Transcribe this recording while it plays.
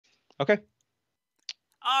Okay.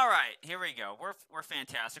 All right, here we go. We're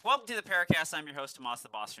fantastic. Welcome to the Paracast. I'm your host, Tomas the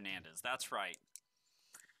Boss Fernandez. That's right.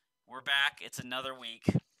 We're back. It's another week.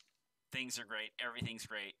 Things are great. Everything's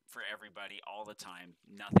great for everybody all the time.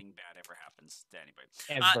 Nothing bad ever happens to anybody.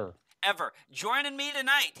 Ever. Joining me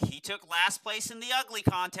tonight, he took last place in the ugly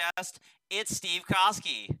contest. It's Steve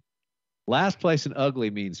Koski. Last place in ugly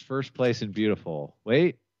means first place in beautiful.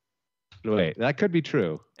 Wait, that could be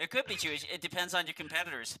true. It could be true. It depends on your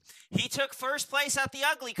competitors. He took first place at the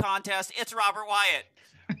ugly contest. It's Robert Wyatt.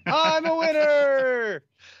 I'm a winner!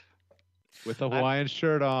 With a Hawaiian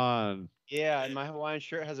shirt on. Yeah, and my Hawaiian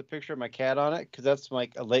shirt has a picture of my cat on it because that's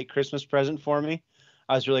like a late Christmas present for me.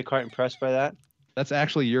 I was really quite impressed by that. That's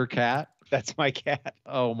actually your cat? That's my cat.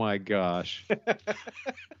 Oh my gosh.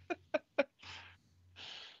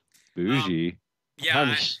 Bougie.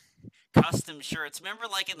 Yeah. Custom shirts. Remember,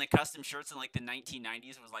 like in the custom shirts in like the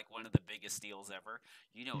 1990s was like one of the biggest steals ever.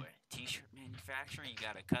 You know, a T-shirt manufacturer, you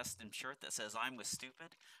got a custom shirt that says "I'm with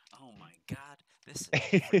stupid." Oh my God, this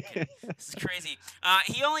is crazy.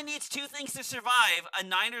 He only needs two things to survive: a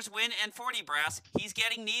Niners win and 40 brass. He's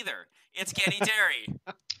getting neither. It's Getty Terry.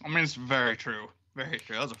 I mean, it's very true. Very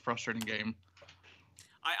true. That was a frustrating game.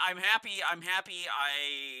 I'm happy.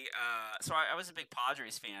 So I was a big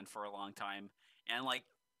Padres fan for a long time, and like.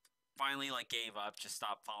 Finally gave up, just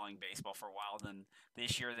stopped following baseball for a while. Then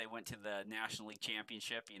this year they went to the National League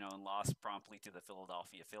Championship, and lost promptly to the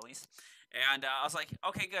Philadelphia Phillies. And I was like,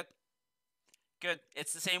 okay, good.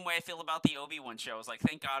 It's the same way I feel about the Obi-Wan show. I was like,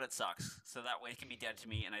 thank God it sucks, so that way it can be dead to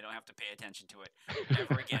me and I don't have to pay attention to it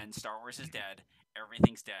ever again. Star Wars is dead.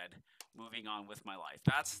 Everything's dead. Moving on with my life.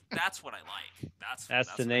 That's what I like.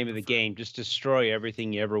 That's the name of the game. Just destroy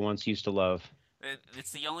everything you ever once used to love.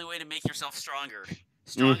 It's the only way to make yourself stronger.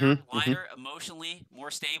 Stronger, lighter, emotionally more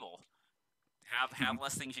stable. Have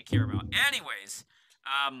less things you care about. Anyways,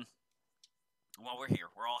 well, we're here.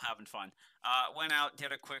 We're all having fun. Went out,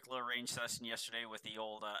 did a quick little range session yesterday with the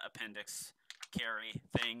old appendix carry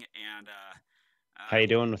thing, and how you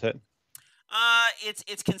doing with it?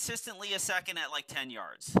 It's consistently a second at like 10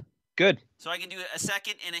 yards. Good. So I can do a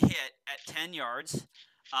second and a hit at 10 yards.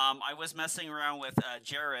 I was messing around with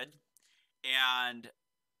Jared, and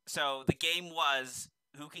so the game was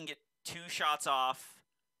who can get two shots off.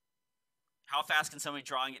 How fast can somebody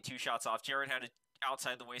draw and get two shots off? Jared had an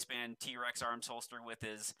outside the waistband T-Rex arms holster with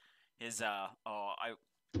his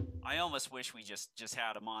I almost wish we just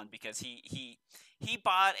had him on because he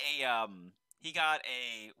bought a he got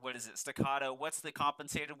a what is it, staccato? What's the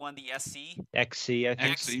compensated one? The SC? XC, I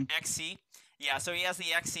think. XC. Yeah, so he has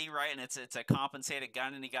the XC, right, and it's a compensated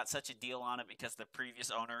gun, and he got such a deal on it because the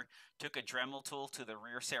previous owner took a Dremel tool to the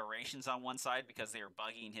rear serrations on one side because they were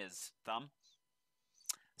bugging his thumb.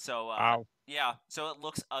 So, wow. Yeah, so it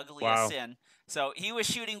looks ugly as sin. So he was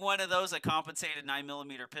shooting one of those, a compensated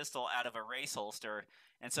 9mm pistol out of a race holster,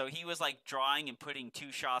 and so he was like drawing and putting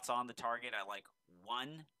two shots on the target at like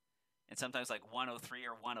 1, and sometimes like 103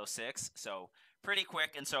 or 106, so pretty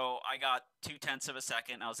quick. And so I got 0.2 of a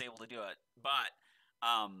second. I was able to do it, but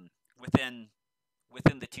within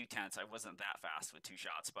the 0.2, I wasn't that fast with two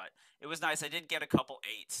shots. But it was nice. I did get a couple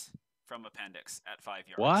 8s from appendix at 5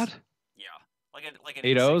 yards. What? Yeah, like an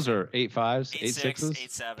 8 O's or 8 5s, 8 6s, 8 8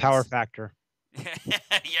 7s. Power factor.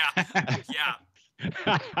 yeah.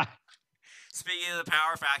 Speaking of the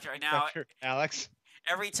power factor, now Alex.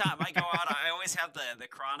 Every time I go out, I always have the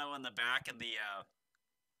chrono in the back and the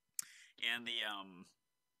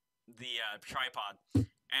tripod.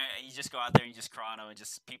 And you just go out there and you just chrono and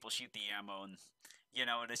just people shoot the ammo and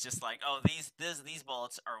and it's just like, oh, these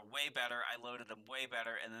bullets are way better. I loaded them way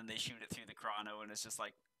better, and then they shoot it through the chrono, and it's just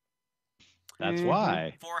like that's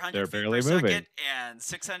why 400 they're feet barely per moving second and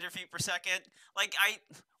 600 feet per second. Like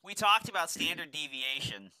we talked about standard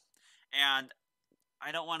deviation, and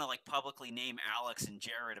I don't want to like publicly name Alex and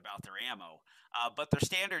Jared about their ammo, but their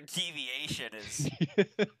standard deviation is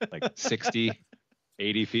like 60,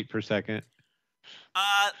 80 feet per second.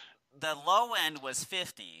 The low end was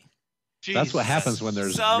 50. Jeez. That's what happens when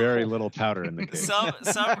there's very little powder in the case.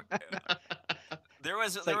 There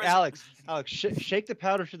was Alex, shake the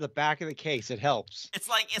powder to the back of the case. It helps. It's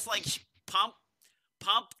like pump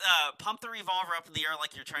the revolver up in the air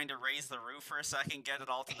like you're trying to raise the roof for a second, get it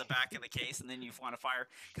all to the back of the case, and then you want to fire.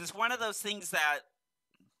 Because it's one of those things that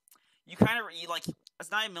you like. As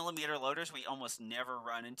 9mm loaders, we almost never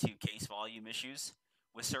run into case volume issues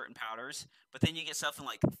with certain powders. But then you get something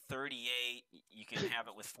like 38. You can have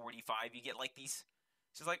it with 45. You get like these.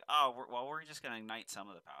 So it's like, oh, we're just going to ignite some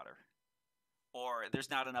of the powder, or there's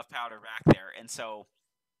not enough powder back there, and so.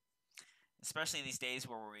 Especially these days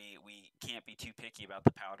where we can't be too picky about the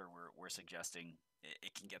powder we're suggesting,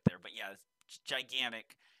 it can get there. But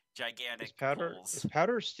gigantic Is powder holes.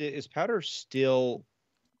 is powder still?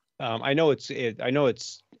 I know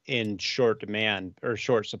it's in short demand or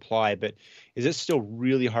short supply, but is it still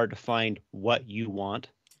really hard to find what you want?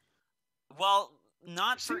 Well,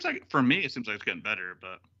 not It for seems like for me, it seems like it's getting better,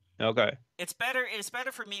 but Okay. it's better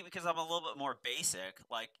for me because I'm a little bit more basic.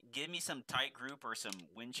 Like, give me some tight group or some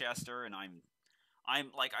Winchester, and I'm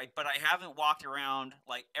like but I haven't walked around.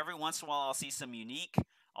 Like, every once in a while I'll see some unique.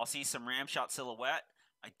 I'll see some ramshot silhouette.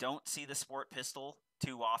 I don't see the sport pistol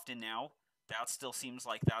too often now. That still seems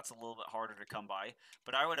like that's a little bit harder to come by.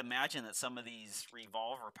 But I would imagine that some of these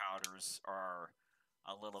revolver powders are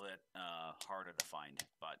a little bit harder to find.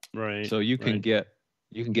 But Right. So you can get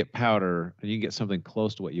powder and you can get something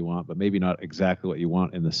close to what you want, but maybe not exactly what you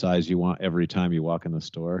want in the size you want every time you walk in the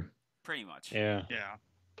store. pretty much. Yeah. yeah.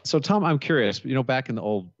 So Tom, I'm curious, back in the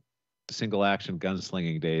old single action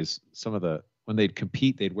gunslinging days, when they'd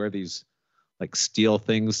compete, they'd wear these like steel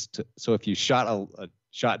things so if you shot a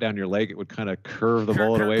shot down your leg, it would kind of curve the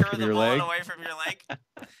bullet away from your leg. Away from your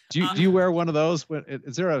leg. Do you wear one of those?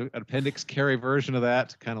 Is there an appendix carry version of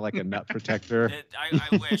that, kind of like a nut protector?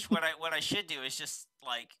 I wish. What I should do is just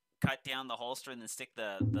like cut down the holster and then stick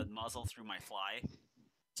the muzzle through my fly.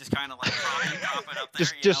 Just kind of like prop it up there.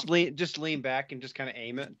 Just lean back and just kind of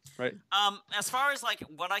aim it, right? As far as like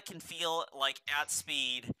what I can feel like at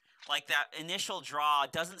speed, like that initial draw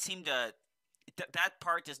doesn't seem to. That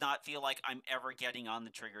part does not feel like I'm ever getting on the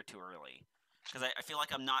trigger too early. Because I feel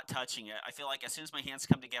like I'm not touching it. I feel like as soon as my hands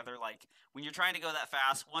come together, like when you're trying to go that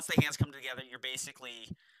fast, once the hands come together, you're basically,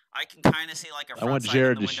 I can kind of see like a front I want sight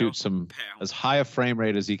Jared in the to window. shoot some as high a frame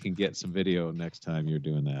rate as he can get some video next time you're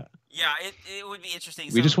doing that. Yeah, it would be interesting.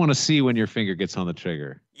 We just want to see when your finger gets on the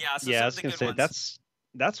trigger. Yeah, so Yeah, I was some of gonna the good say ones.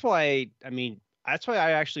 that's why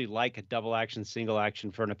I actually like a double action, single action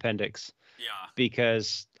for an appendix. Yeah.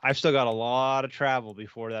 Because I've still got a lot of travel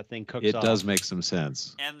before that thing cooks It off. does make some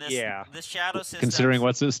sense. And this Yeah. this shadow system. Considering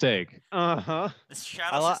what's at stake. Uh-huh. This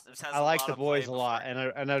shadow systems has I like lot the of boys play a lot,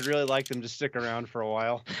 before. and I'd really like them to stick around for a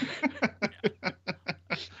while.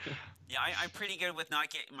 Yeah, I'm pretty good with not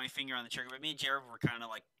getting my finger on the trigger, but me and Jared were kind of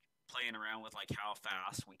like playing around with like how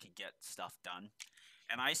fast we could get stuff done.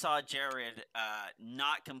 And I saw Jared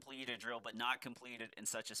not complete a drill, but not complete it in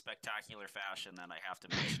such a spectacular fashion that I have to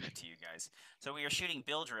mention it to you guys. So we were shooting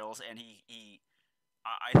bill drills, and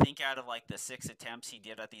I think out of like the 6 attempts he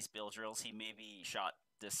did at these bill drills, he maybe shot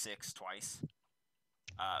the 6 twice.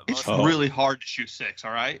 It's really hard to shoot 6.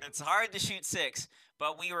 All right. It's hard to shoot 6,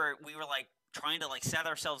 but we were like trying to like set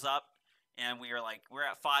ourselves up, and we're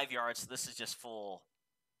at 5 yards. So this is just full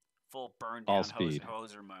burn down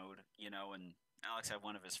hoser mode, and Alex had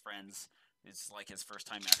one of his friends. It's like his first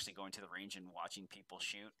time actually going to the range and watching people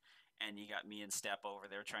shoot. And you got me and Step over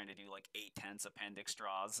there trying to do like 8/10 appendix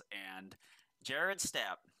draws. And Jared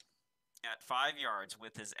Step at 5 yards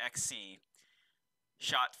with his XC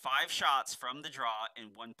shot 5 shots from the draw in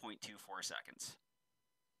 1.24 seconds.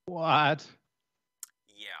 What?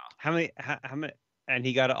 Yeah. How many? And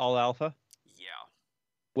he got it all alpha? Yeah.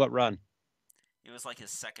 What run? It was like his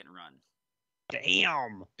second run.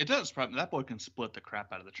 Damn. It does. That boy can split the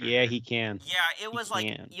crap out of the trigger. Yeah, he can. Yeah, it was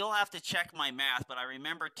you'll have to check my math, but I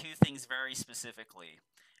remember 2 things very specifically,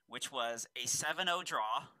 which was a 7-0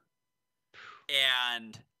 draw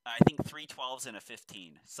and I think 3 12s and a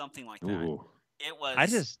 15, something like that. Ooh. It was. I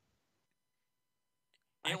just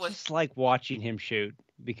like watching him shoot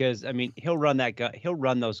because he'll run that gun. He'll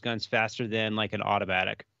run those guns faster than like an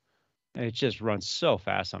automatic. And it just runs so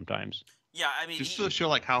fast sometimes. Yeah, just to show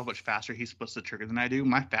like how much faster he splits the trigger than I do.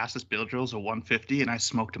 My fastest bill drill is a 150, and I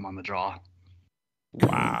smoked him on the draw.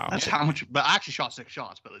 Wow, that's how much. But I actually shot 6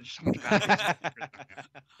 shots, but just how much faster.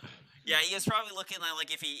 Yeah, he was probably looking at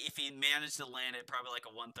like if he managed to land it, probably like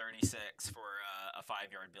a 136 for a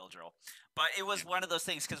 5-yard bill drill. But it was one of those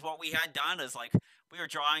things because what we had done is like we were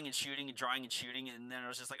drawing and shooting, and then it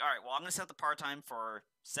was just like, all right, well, I'm gonna set the par time for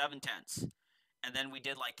 7/10, and then we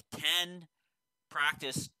did like 10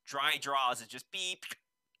 practice dry draws. It's just beep,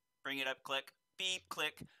 bring it up, click, beep,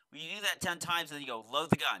 click. When you do that 10 times, and then you go load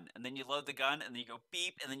the gun, and then you load the gun, and then you go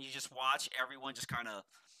beep, and then you just watch everyone just kind of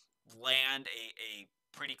land a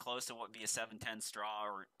pretty close to what would be a 7/10 straw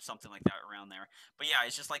or something like that around there. But yeah,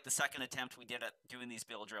 it's just like the second attempt we did at doing these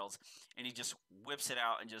bill drills, and he just whips it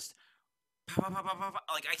out and just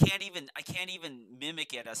like I can't even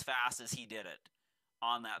mimic it as fast as he did it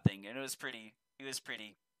on that thing, and it was pretty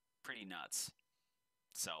nuts.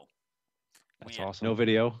 So that's awesome. No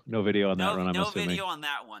video on that run. No video on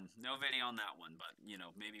that one. But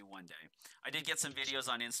maybe one day. I did get some videos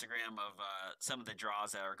on Instagram of some of the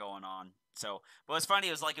draws that are going on. So, but what's funny,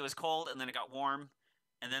 it was cold and then it got warm,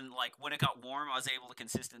 And then, like, when it got warm, I was able to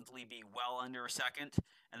consistently be well under a second.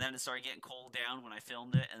 And then it started getting cold down when I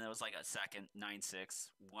filmed it, and it was like a second, 9.6,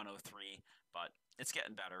 103. But it's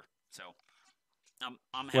getting better, so I'm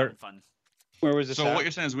having fun. Where was this? So what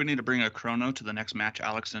you're saying is we need to bring a chrono to the next match,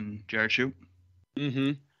 Alex and Jared shoot.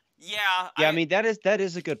 Mm-hmm. Yeah. I mean, that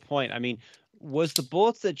is a good point. I mean, was the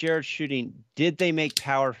bullets that Jared's shooting, did they make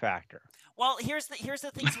power factor? Well, here's the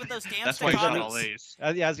things with those damn That's why you shot all staccatos. A's.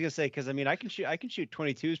 Yeah, I was gonna say, because I mean, I can shoot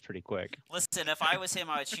 22s pretty quick. Listen, if I was him,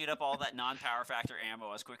 I would shoot up all that non-power factor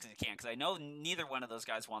ammo as quick as you can, because I know neither one of those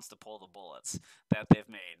guys wants to pull the bullets that they've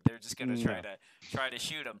made. They're just gonna try to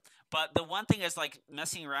shoot them. But the one thing is, like,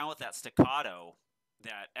 messing around with that staccato,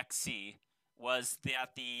 that XC, was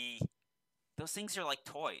that those things are like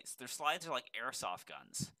toys. Their slides are like airsoft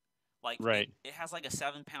guns. Like, right. It has like a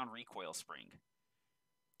 7-pound recoil spring.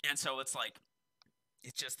 And so it's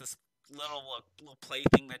just this little play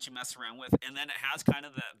thing that you mess around with. And then it has kind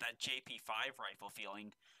of that JP5 rifle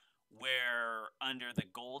feeling where under the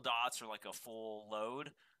gold dots or like a full load,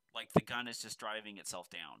 like the gun is just driving itself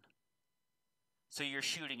down. So you're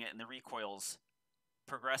shooting it and the recoil's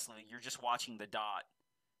progressively. You're just watching the dot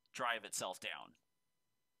drive itself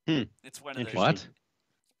down. It's one of those. What?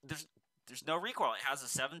 There's no recoil. It has a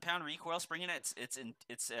 7-pound recoil spring in it.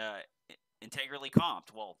 It's integrally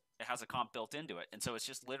comped. Well, it has a comp built into it, and so it's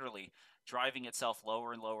just literally driving itself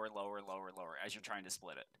lower and lower, lower, lower, lower as you're trying to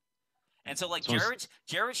split it. And so, like, Jared's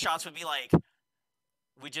shots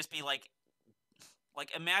would just be like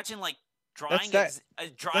imagine like drawing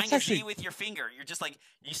a Z with your finger. You're just like,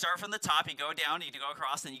 you start from the top, you go down, you go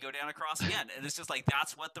across, then you go down across again, and it's just like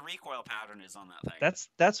that's what the recoil pattern is on that thing.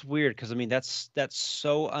 That's weird, because I mean that's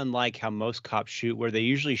so unlike how most cops shoot, where they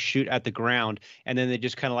usually shoot at the ground and then they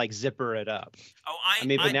just kind of like zipper it up. Oh,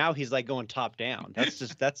 but now he's like going top down. That's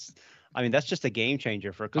just a game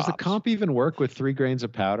changer for cops. Does the comp even work with 3 grains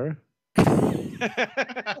of powder?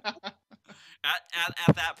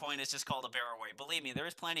 At that point, it's just called a barrel weight. Believe me, there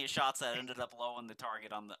was plenty of shots that ended up low on the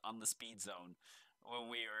target on the speed zone when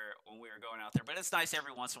we were going out there. But it's nice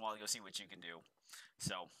every once in a while to go see what you can do.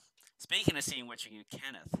 So, speaking of seeing what you can do,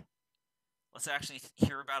 Kenneth, let's actually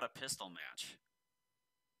hear about a pistol match.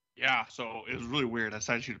 Yeah, so it was really weird. I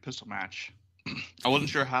decided to shoot a pistol match. I wasn't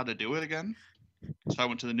sure how to do it again, so I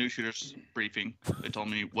went to the new shooters briefing. They told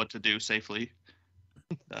me what to do safely.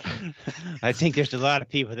 I think there's a lot of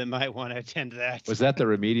people that might want to attend that. Was that the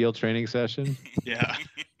remedial training session? Yeah.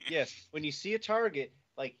 Yes. When you see a target,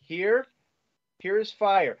 like here is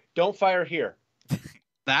fire. Don't fire here.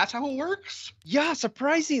 That's how it works? Yeah,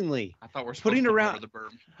 surprisingly. I thought we're supposed Putting to around the berm.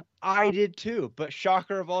 I did too, but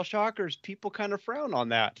shocker of all shockers, people kind of frown on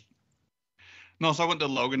that. No, so I went to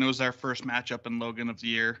Logan. It was our first matchup in Logan of the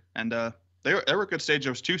year, and they were a good stage.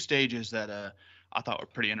 There was 2 stages that I thought were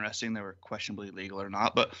pretty interesting. They were questionably legal or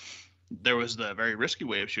not, but there was the very risky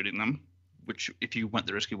way of shooting them, which if you went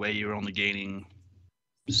the risky way, you were only gaining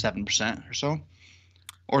 7% or so.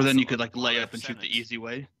 Or then you could like lay up and shoot the easy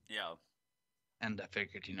way. Yeah. And I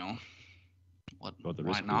figured, The why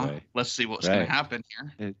risky not? way. Let's see what's going to happen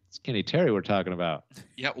here. It's Kenny Terry we're talking about.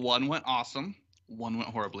 Yeah, one went awesome, one went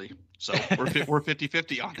horribly. So we're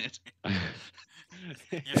 50-50 on it.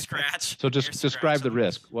 You scratch. So just describe the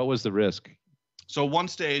risk. What was the risk? So one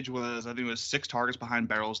stage was, I think it was 6 targets behind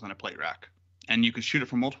barrels and then a plate rack. And you could shoot it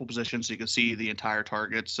from multiple positions so you could see the entire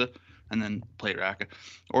targets and then plate rack.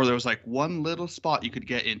 Or there was like one little spot you could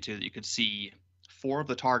get into that you could see 4 of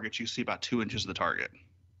the targets. You see about 2 inches of the target.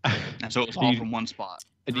 And so it was all from one spot.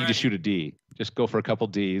 And you just shoot a D. Just go for a couple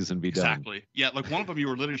Ds and be done. Exactly. Yeah, like one of them you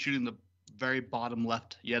were literally shooting the very bottom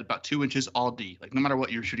left. You had about 2 inches all D. Like no matter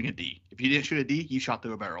what, you were shooting a D. If you didn't shoot a D, you shot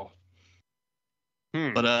through a barrel.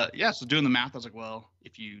 But so doing the math, I was like, well,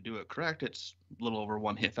 if you do it correct, it's a little over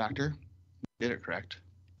 1 hit factor. Did it correct.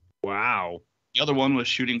 Wow. The other one was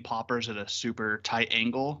shooting poppers at a super tight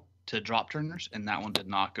angle to drop turners, and that one did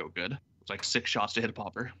not go good. It was like 6 shots to hit a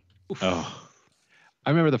popper. Oof. Oh, I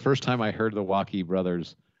remember the first time I heard the Waukee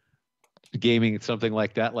brothers gaming something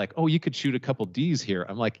like that. Like, oh, you could shoot a couple Ds here.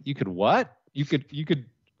 I'm like, you could what? You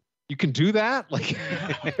can do that? Like,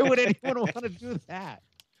 why would anyone want to do that?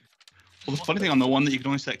 Well, the funny thing on the one that you can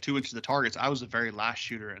only select 2 inches of the targets, I was the very last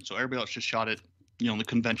shooter, and so everybody else just shot it, the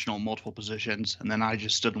conventional multiple positions, and then I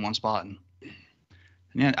just stood in one spot, and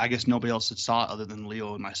yeah, I guess nobody else had saw it other than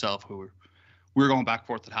Leo and myself, we were going back and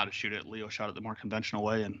forth at how to shoot it. Leo shot it the more conventional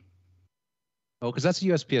way, and because that's a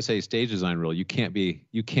USPSA stage design rule. You're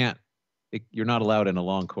not allowed in a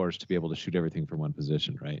long course to be able to shoot everything from one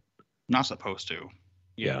position, right? Not supposed to.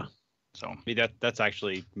 Yeah. So I mean, that's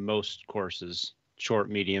actually most courses.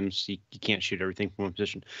 Short, mediums, you can't shoot everything from one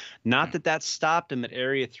position. Not that stopped him at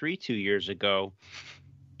Area 3 2 years ago.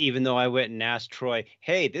 even though I went and asked Troy,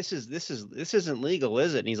 "Hey, this isn't legal,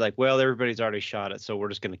 is it?" And he's like, "Well, everybody's already shot it, so we're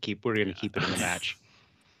gonna keep it in the match."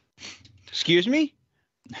 Excuse me?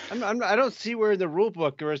 I don't see where in the rule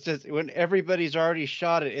book where it says when everybody's already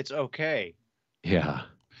shot it, it's okay. Yeah,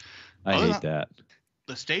 I Other hate that.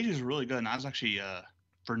 The stage is really good, and I was actually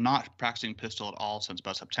for not practicing pistol at all since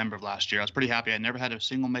about September of last year. I was pretty happy. I never had a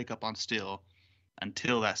single makeup on steel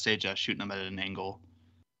until that stage. I was shooting them at an angle,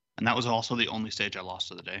 and that was also the only stage I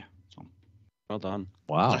lost of the day. So Well done.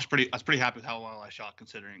 Wow. I was pretty happy with how well I shot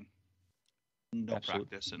considering no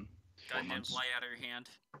practice and Gun didn't fly out of your hand.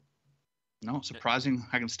 No, surprising.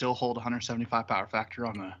 I can still hold 175 power factor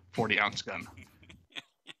on a 40-ounce gun.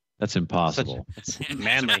 That's impossible.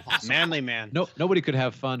 Manly man. No, nobody could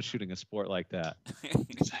have fun shooting a sport like that.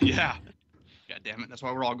 Yeah. God damn it. That's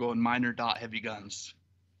why we're all going minor dot heavy guns.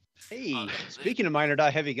 Hey, speaking of minor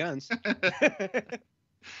dot heavy guns. Go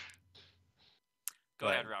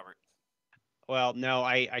ahead, Robert. Well, no,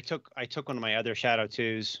 I took one of my other Shadow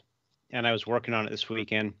 2s, and I was working on it this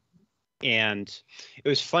weekend. And it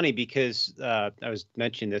was funny because I was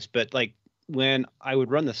mentioning this, but like when I would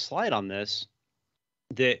run the slide on this,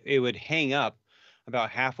 that it would hang up about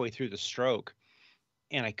halfway through the stroke,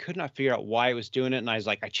 and I could not figure out why it was doing it. And I was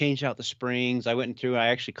like, I changed out the springs. I went through. I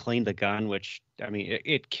actually cleaned the gun, which I mean,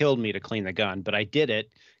 it killed me to clean the gun, but I did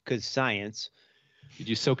it because science. Did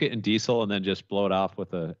you soak it in diesel and then just blow it off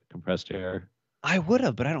with a compressed air? I would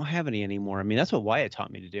have, but I don't have any anymore. I mean, that's what Wyatt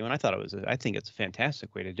taught me to do, and I thought I think it's a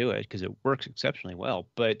fantastic way to do it because it works exceptionally well.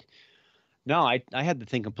 But no, I had the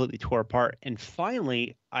thing completely tore apart, and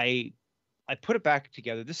finally I put it back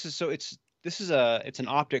together. It's an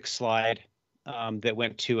optic slide that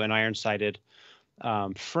went to an iron-sided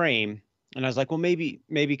frame, and I was like, well, maybe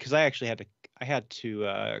because I actually had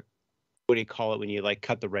to what do you call it when you like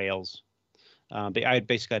cut the rails? But I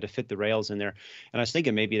basically had to fit the rails in there, and I was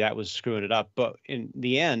thinking maybe that was screwing it up. But in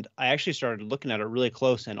the end, I actually started looking at it really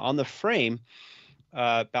close, and on the frame,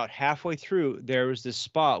 about halfway through, there was this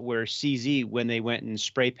spot where CZ, when they went and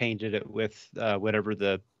spray painted it with whatever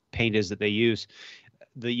the paint is that they use,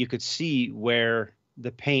 that you could see where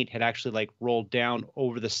the paint had actually like rolled down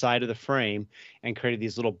over the side of the frame and created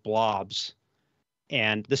these little blobs.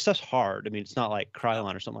 And this stuff's hard. I mean, it's not like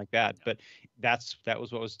Krylon or something like that, but that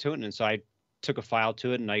was what was doing it. And so I took a file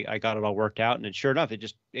to it and I got it all worked out, and sure enough,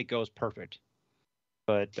 it goes perfect.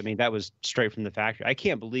 But I mean, that was straight from the factory.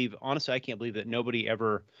 Honestly, I can't believe that nobody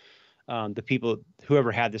ever,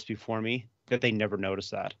 whoever had this before me, that they never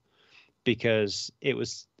noticed that, because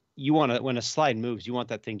when a slide moves, you want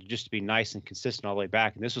that thing to just be nice and consistent all the way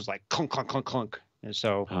back. And this was like clunk, clunk, clunk, clunk. And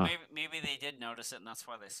so maybe they did notice it, and that's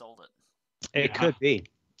why they sold it. It could be.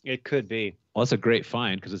 It could be. Well, it's a great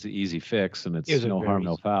find because it's an easy fix and it's no harm,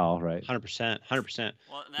 no foul, right? 100%.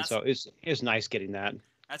 Well, and so it's nice getting that.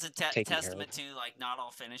 That's a testament to like not all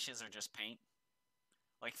finishes are just paint.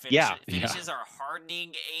 Like finishes are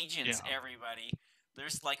hardening agents. Yeah. Everybody,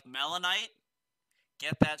 there's like melanite.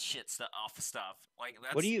 Get that shit off the stuff. Like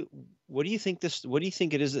that's. What do you think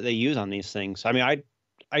it is that they use on these things? I mean,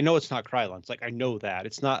 I know it's not Krylon. It's like I know that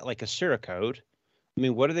it's not like a Cerakote. I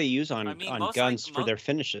mean, what do they use on guns for their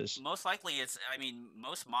finishes? Most likely,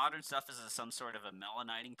 most modern stuff is some sort of a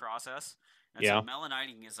melaniting process. And so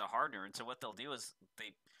melaniting is a hardener. And so what they'll do is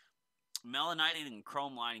melaniting and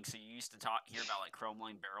chrome lining. So you used to hear about like chrome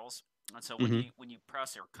lined barrels. And so when you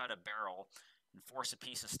press or cut a barrel and force a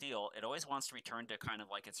piece of steel, it always wants to return to kind of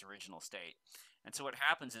like its original state. And so what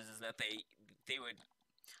happens is that they would,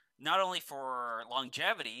 not only for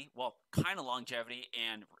longevity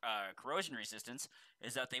and corrosion resistance,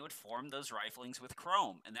 is that they would form those riflings with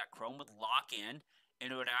chrome, and that chrome would lock in,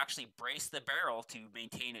 and it would actually brace the barrel to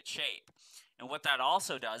maintain its shape. And what that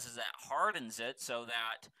also does is that hardens it so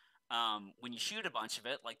that when you shoot a bunch of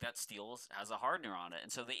it, like that steel has a hardener on it.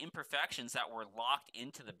 And so the imperfections that were locked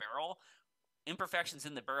into the barrel, imperfections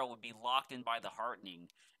in the barrel would be locked in by the hardening.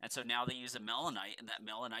 And so now they use a melanite, and that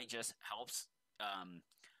melanite just helps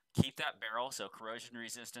keep that barrel, so corrosion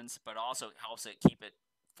resistance, but also helps it keep it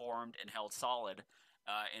formed and held solid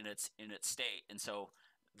in its state. And so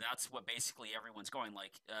that's what basically everyone's going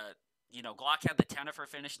like. Glock had the Tennifer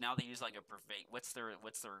finish. Now they use like a what's their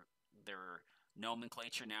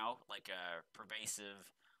nomenclature now? Like a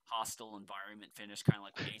pervasive hostile environment finish, kind of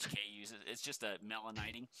like what HK uses. It's just a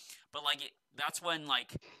melaniting, but like that's when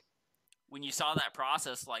you saw that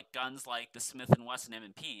process, like guns like the Smith & Wesson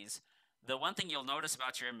M&Ps. The one thing you'll notice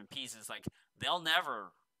about your M&Ps is like they'll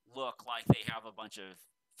never look like they have a bunch of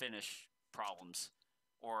finish problems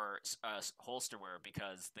or holster wear,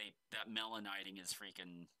 because that melaniting is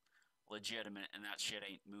freaking legitimate and that shit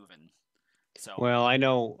ain't moving. So Well, I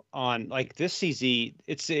know on like this CZ,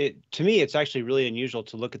 to me, it's actually really unusual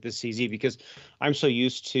to look at this CZ because I'm so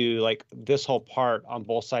used to like this whole part on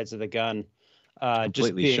both sides of the gun, just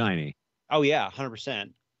Completely being, shiny. oh yeah,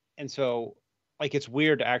 100%. And so like it's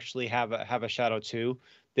weird to actually have a Shadow 2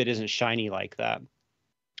 that isn't shiny like that.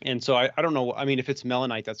 And so I don't know. I mean, if it's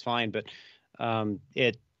melanite, that's fine, but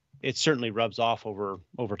it certainly rubs off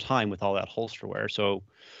over time with all that holster wear. So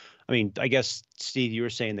I mean, I guess, Steve, you were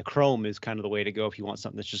saying the chrome is kind of the way to go if you want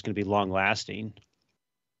something that's just going to be long lasting.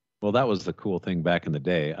 Well, that was the cool thing back in the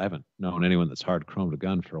day. I haven't known anyone that's hard chromed a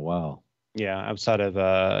gun for a while. Yeah, outside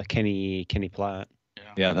of Kenny Platt.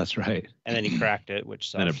 Yeah, that's right. And then he cracked it, which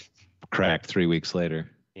sucked. Then it cracked 3 weeks later.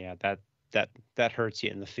 Yeah, that hurts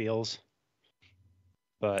you in the feels.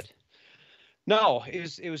 But no,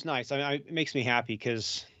 it was nice. I mean, it makes me happy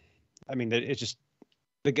because, I mean, it's just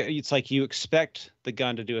it's like you expect the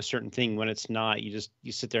gun to do a certain thing when it's not. You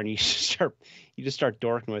sit there and you just start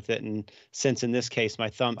dorking with it. And since in this case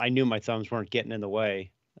I knew my thumbs weren't getting in the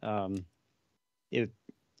way, it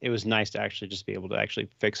was nice to actually just be able to actually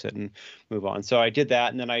fix it and move on. So I did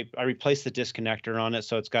that, and then I replaced the disconnector on it,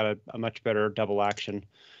 so it's got a much better double action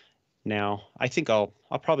now. I think I'll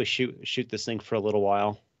probably shoot this thing for a little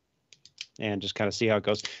while and just kind of see how it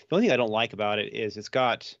goes. The only thing I don't like about it is it's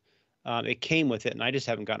got it came with it, and I just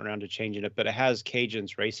haven't gotten around to changing it. But it has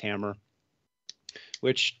Cajun's race hammer,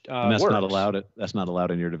 which and that's works. not allowed. That's not allowed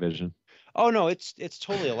in your division. Oh no, it's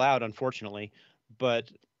totally allowed, unfortunately. But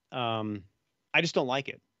I just don't like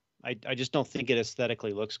it. I just don't think it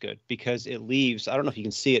aesthetically looks good because it leaves. I don't know if you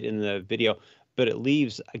can see it in the video, but it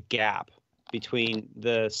leaves a gap between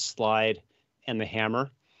the slide and the hammer,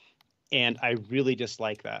 and I really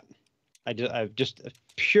dislike that. I've just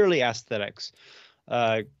purely aesthetics.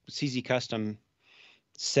 CZ Custom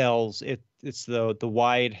sells it. It's the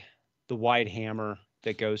wide hammer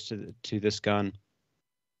that goes to this gun,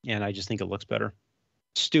 and I just think it looks better.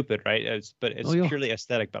 Stupid, right? It's purely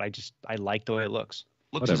aesthetic, but I like the way it looks.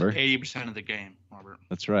 Looks is 80% of the game, Robert.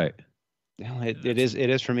 That's right. Well, it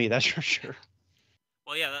is for me. That's for sure.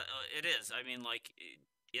 Well, yeah, it is. I mean, like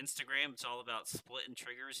Instagram, it's all about splitting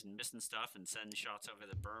triggers and missing stuff and sending shots over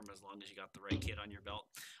the berm as long as you got the right kit on your belt.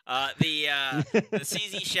 The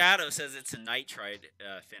CZ Shadow says it's a nitride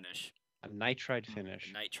finish. A nitride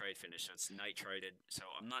finish. A nitride finish. So it's nitrided. So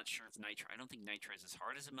I'm not sure if nitride. I don't think nitride is as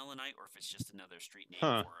hard as a melanite, or if it's just another street name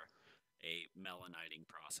for a melaniting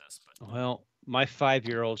process. But well, my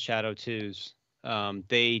 5-year-old Shadow 2s,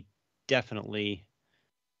 they definitely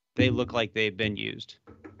look like they've been used.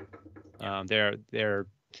 They're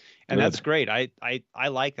and that's great. I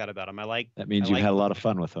like that about them. That means you've had a lot of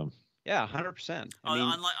fun with them. Yeah, 100%.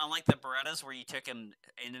 Unlike the Berettas, where you took them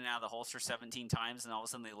in and out of the holster 17 times, and all of a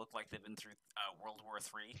sudden they look like they've been through World War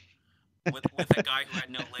III, with a guy who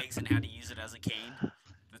had no legs and had to use it as a cane.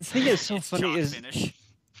 The thing is so funny is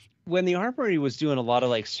when the Armory was doing a lot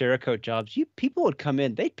of like Cerakote jobs, people would come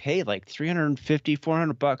in, they'd pay like $350,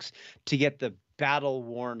 $400 to get the battle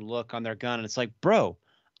worn look on their gun, and it's like, bro,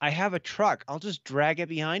 I have a truck. I'll just drag it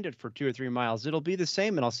behind it for 2 or 3 miles. It'll be the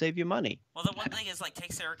same, and I'll save you money. Well, the one thing is, like,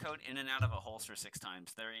 take Cerakote in and out of a holster 6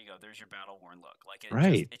 times. There you go. There's your battle worn look.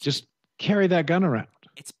 Like, just carry that gun around.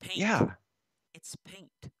 It's paint. Yeah, it's paint.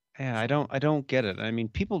 Yeah, I don't get it. I mean,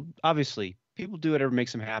 people do whatever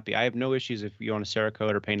makes them happy. I have no issues if you want a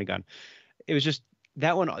Cerakote or paint a gun. It was just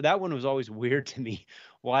that one was always weird to me.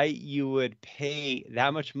 Why you would pay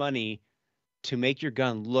that much money to make your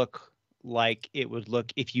gun look like it would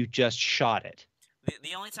look if you just shot it.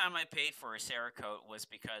 The only time I paid for a Cerakote was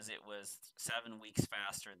because it was 7 weeks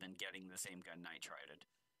faster than getting the same gun nitrided.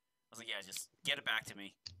 I was like, yeah, just get it back to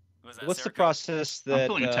me. What's the process that? I'm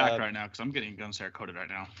feeling attacked right now because I'm getting gun Cerakoted right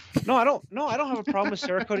now. No, I don't have a problem with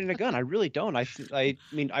Cerakoting a gun. I really don't. I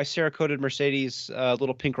mean, I Cerakoted Mercedes'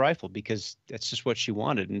 little pink rifle because that's just what she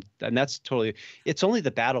wanted, and that's totally. It's only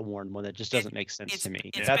the battle worn one that just doesn't make sense to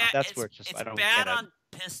me. That's where it's just I don't get it. It's bad on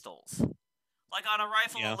pistols. Like on a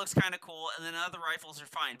rifle, it looks kind of cool, and then other rifles are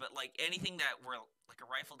fine. But like anything where like a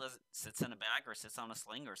rifle sits in a bag or sits on a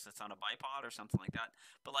sling or sits on a bipod or something like that.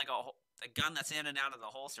 But like a gun that's in and out of the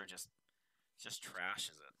holster just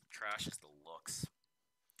trashes it. Trashes the looks.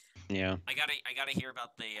 Yeah. I gotta hear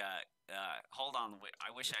about the. Hold on,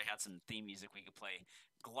 I wish I had some theme music we could play.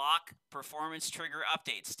 Glock performance trigger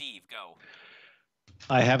update. Steve, go.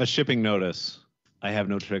 I have a shipping notice. I have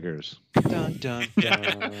no triggers. Dun, dun,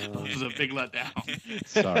 dun. This is a big letdown.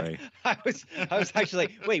 Sorry. I was actually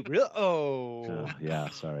like, wait, really? Oh. Yeah,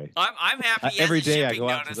 sorry. I'm happy. Every day I go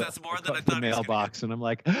out to that's more than I the thought mailbox, and I'm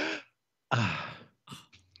like, oh,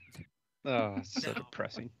 it's so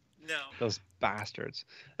depressing. No. Those bastards.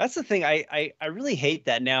 That's the thing. I really hate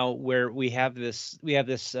that now where we have this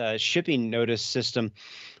shipping notice system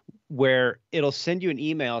where it'll send you an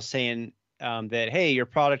email saying that, hey, your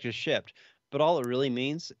product is shipped. But all it really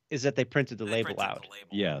means is that they printed the label out.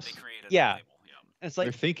 Yes. They created Yeah. the label. Yeah. And it's They're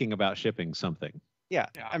like, thinking about shipping something. yeah.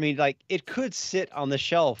 Yeah. I mean, like it could sit on the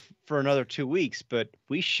shelf for another 2 weeks, but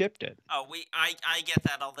we shipped it. Oh, I get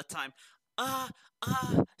that all the time.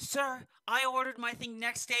 Sir, I ordered my thing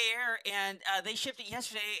next day air, and they shipped it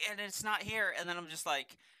yesterday, and it's not here. And then I'm just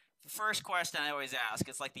like, the first question I always ask,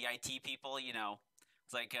 it's like the IT people, you know,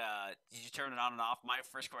 it's like, did you turn it on and off? My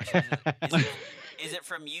first question is it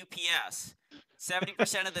from UPS?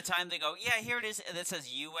 70% of the time they go, yeah, here it is, and it says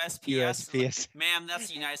USPS. USPS. Like, ma'am, that's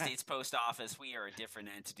the United States Post Office. We are a different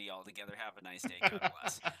entity altogether. Have a nice day. God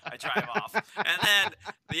bless. I drive off. And then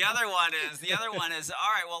the other one is, all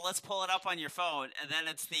right, well, let's pull it up on your phone. And then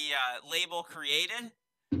it's the label created.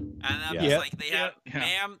 And I'm just like,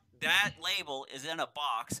 ma'am, that label is in a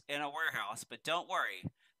box in a warehouse, but don't worry.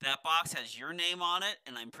 That box has your name on it,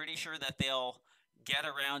 and I'm pretty sure that they'll get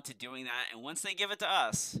around to doing that. And once they give it to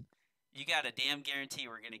us, you got a damn guarantee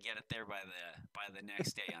we're gonna get it there by the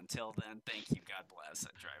next day. Until then, thank you, God bless. I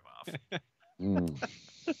drive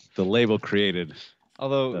off. The label created.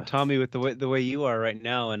 Although Tommy, with the way you are right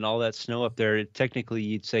now and all that snow up there, technically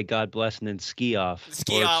you'd say God bless and then ski off.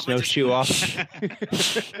 Ski off, snowshoe off.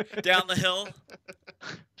 Down the hill.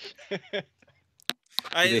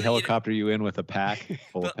 They helicopter you in with a pack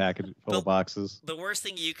full of boxes. The worst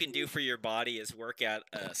thing you can do for your body is work at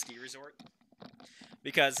a ski resort.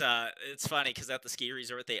 Because it's funny, because at the ski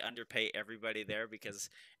resort, they underpay everybody there because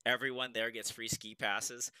everyone there gets free ski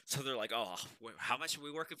passes. So they're like, oh, how much are we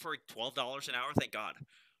working for? $12 an hour? Thank God.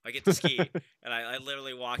 I get to ski. And I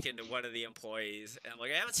literally walked into one of the employees, and I'm like,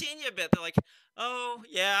 I haven't seen you a bit. They're like, oh,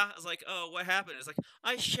 yeah. I was like, oh, what happened? It's like,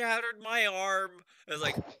 I shattered my arm. I was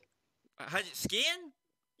like, how'd you skiing?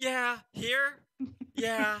 Yeah. Here?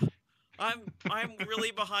 Yeah. I'm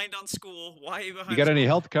really behind on school. Why are you behind? You got any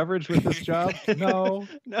health coverage with this job? No.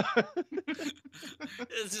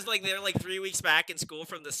 It's just like they're like 3 weeks back in school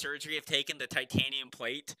from the surgery of taking the titanium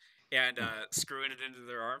plate and screwing it into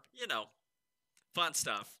their arm. You know, fun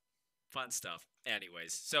stuff.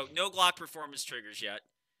 Anyways, so no Glock performance triggers yet.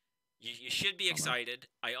 You should be excited.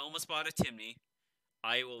 I almost bought a Timney.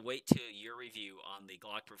 I will wait till your review on the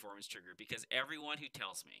Glock performance trigger because everyone who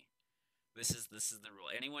tells me this is the rule.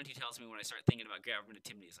 Anyone who tells me when I start thinking about grabbing a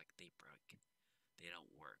Timney is like, they broke. They don't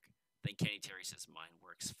work. Then Kenny Terry says, mine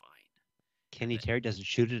works fine. Kenny Terry doesn't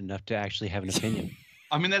shoot it enough to actually have an opinion.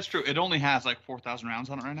 I mean, that's true. It only has like 4,000 rounds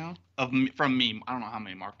on it right now. From me, I don't know how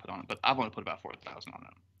many Mark put on it, but I've only put about 4,000 on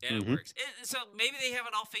it. And it works. So maybe they have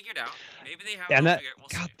it all figured out. Maybe they have it all figured out.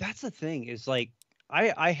 God, that's the thing is like,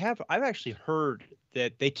 I've actually heard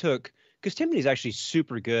that they took, because Timothy's actually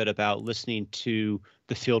super good about listening to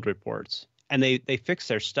the field reports, and they fix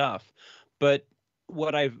their stuff. But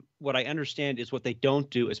what I understand is what they don't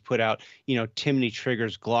do is put out, Timney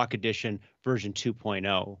Triggers Glock Edition version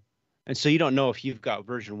 2.0. And so you don't know if you've got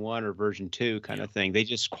version 1 or version 2 kind of thing. They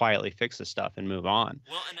just quietly fix the stuff and move on.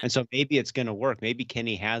 Well, and so maybe it's going to work. Maybe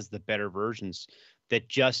Kenny has the better versions that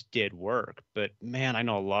just did work. But man, I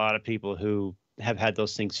know a lot of people who have had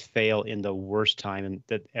those things fail in the worst time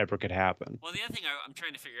that ever could happen. Well, the other thing I'm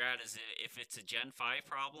trying to figure out is if it's a Gen 5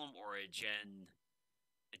 problem or a Gen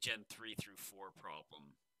 3 through 4 problem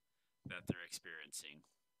that they're experiencing.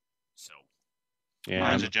 So yeah,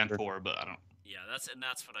 mine's a Gen 4, but I don't. Yeah, that's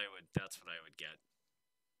what I would get.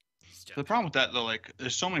 The problem with that though, like,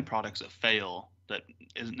 there's so many products that fail that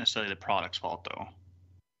isn't necessarily the product's fault though.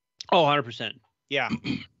 Oh, 100%. Yeah.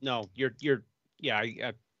 No, you're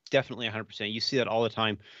definitely 100%. You see that all the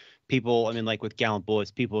time. People, I mean, like with Gallant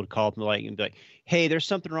Bullets, people would call up and be like, "Hey, there's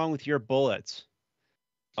something wrong with your bullets."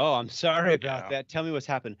 Oh, I'm sorry about that. Tell me what's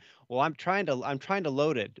happened. Well, I'm trying to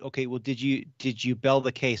load it. Okay. Well, did you bell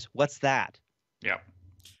the case? What's that? Yeah.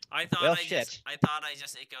 I thought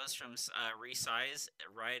it goes from resize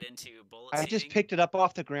right into bullet seating. I just picked it up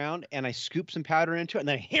off the ground and I scooped some powder into it and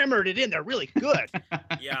then I hammered it in there really good.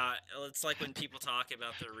 Yeah, it's like when people talk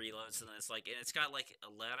about their reloads and it's got like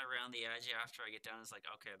a lead around the edge after I get done. It's like,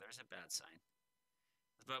 okay, there's a bad sign.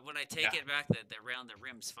 But when I take it back, the around the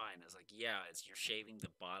rim's fine. It's like, yeah, you're shaving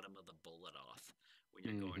the bottom of the bullet off when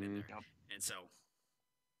you're going in there. Yep. And so,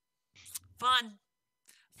 fun,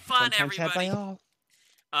 everybody.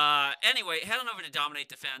 Anyway, head on over to Dominate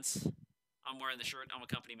Defense. I'm wearing the shirt. I'm a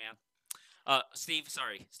company man. Steve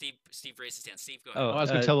raised his hand. Steve, go ahead. I was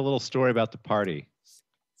going to tell a little story about the party.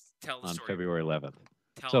 Tell the on story. February 11th.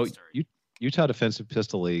 Tell the story. Utah Defensive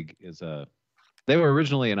Pistol League they were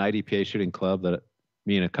originally an IDPA shooting club that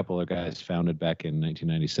me and a couple of guys founded back in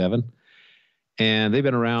 1997. And they've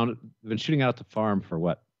been around, been shooting out at the farm for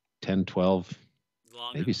what, 10, 12,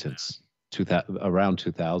 maybe since around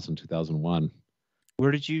 2000, 2001.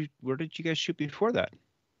 Where did you guys shoot before that?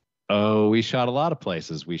 Oh, we shot a lot of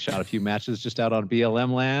places. We shot a few matches just out on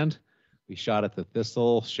BLM land. We shot at the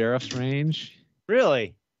Thistle Sheriff's Range.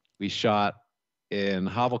 Really? We shot in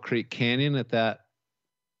Hobble Creek Canyon at that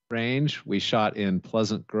range. We shot in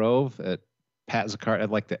Pleasant Grove at Pat Zaccar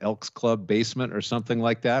at like the Elks Club basement or something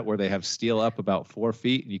like that, where they have steel up about 4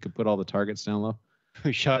 feet and you can put all the targets down low.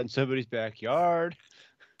 We shot in somebody's backyard.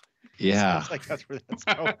 Yeah. Sounds like that's where that's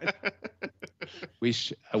going.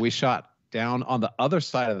 We shot down on the other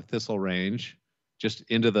side of the Thistle Range, just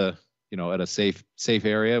into the, at a safe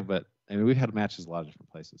area. But I mean, we've had matches a lot of different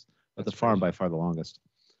places, but the farm by far the longest.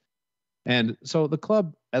 And so the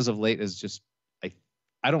club as of late is just,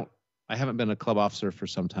 I haven't been a club officer for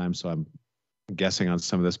some time, so I'm guessing on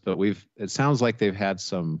some of this, but it sounds like they've had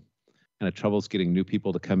some kind of troubles getting new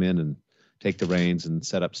people to come in and take the reins and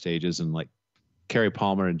set up stages. And like Carrie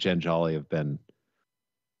Palmer and Jen Jolly have been,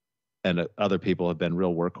 and other people have been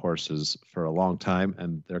real workhorses for a long time,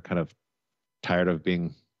 and they're kind of tired of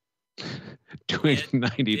being doing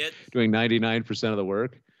 99% of the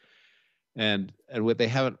work. And what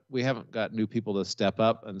we haven't got new people to step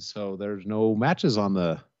up, and so there's no matches on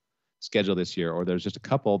the schedule this year, or there's just a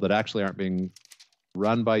couple that actually aren't being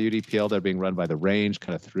run by UDPL. They're being run by the range,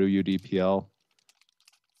 kind of through UDPL.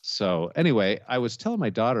 So anyway, I was telling my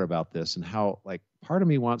daughter about this and how like part of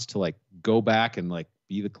me wants to like go back and like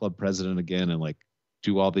be the club president again and like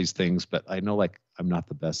do all these things, but I know like I'm not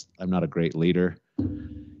the best. I'm not a great leader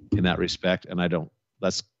in that respect, and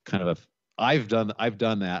that's kind of I've done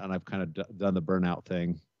that, and I've kind of done the burnout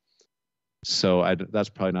thing. So that's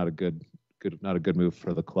probably not a good move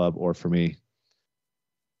for the club or for me.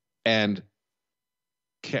 And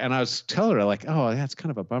I was telling her like, oh, yeah, it's kind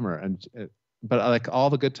of a bummer. But like all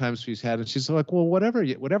the good times she's had, and she's like, well,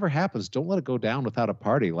 whatever happens, don't let it go down without a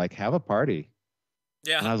party. Like have a party.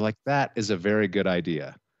 Yeah. And I was like, that is a very good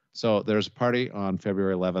idea. So there's a party on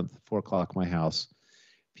February 11th, 4:00, my house,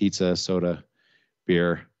 pizza, soda,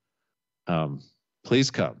 beer. Please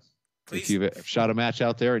come. If you've shot a match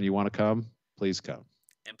out there and you want to come, please come.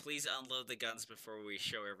 And please unload the guns before we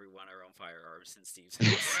show everyone our own firearms in Steve's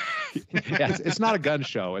house. Yeah, it's not a gun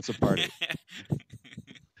show. It's a party.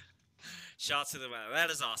 Shots to the window. That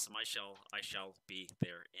is awesome. I shall be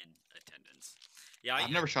there in attendance. Yeah,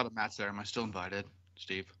 I've never shot a match there. Am I still invited,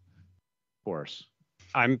 Steve? Of course.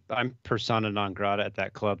 I'm persona non grata at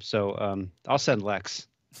that club, so I'll send Lex.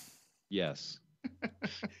 Yes.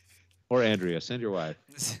 Or Andrea, send your wife.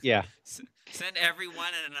 Yeah. Send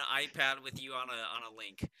everyone and an iPad with you on a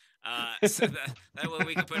link, so that way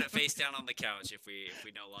we can put it face down on the couch if we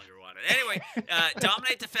no longer want it. Anyway,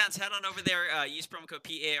 Dominate Defense. Head on over there. Use promo code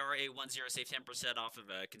PARA10. Save 10% off of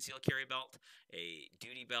a concealed carry belt, a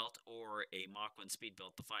duty belt, or a Mach 1 speed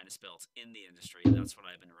belt. The finest belts in the industry. That's what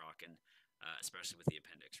I've been rocking. Especially with the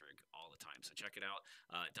appendix rig all the time. So check it out,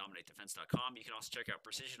 dominatedefense.com. You can also check out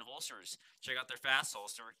Precision Holsters. Check out their fast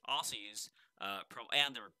holster. Also use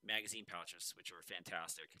and their magazine pouches, which are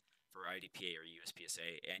fantastic for IDPA or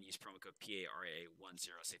USPSA. And use promo code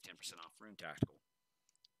PARA10. Save 10% off Room Tactical.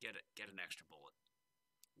 Get an extra bullet.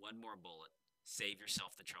 One more bullet. Save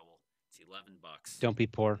yourself the trouble. It's $11. Don't be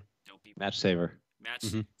poor. Match saver.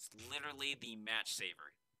 It's literally the match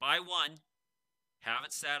saver. Buy one. Have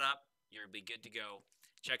it set up. You'll be good to go.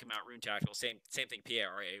 Check them out. Rune Tactical. Same thing.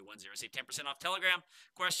 PARA10. Save 10% off. Telegram.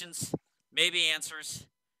 Questions. Maybe answers.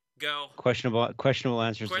 Go. Questionable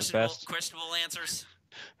answers is best. Questionable answers.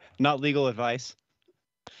 Not legal advice.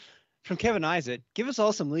 From Kevin Isaac, give us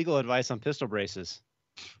all some legal advice on pistol braces.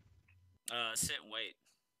 Sit and wait.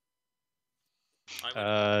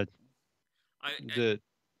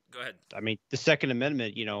 Go ahead. I mean, the Second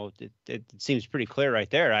Amendment, it seems pretty clear right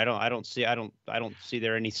there. I don't see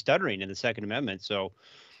there any stuttering in the Second Amendment. So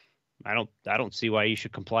I don't see why you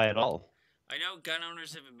should comply at all. I know Gun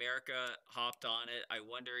Owners of America hopped on it. I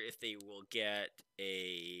wonder if they will get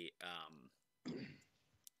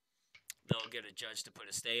they'll get a judge to put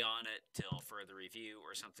a stay on it till further review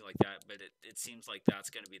or something like that. But it seems like that's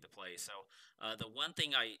going to be the play. So the one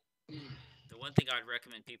thing I'd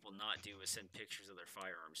recommend people not do is send pictures of their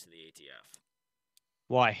firearms to the ATF.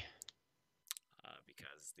 Why?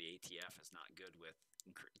 Because the ATF is not good with.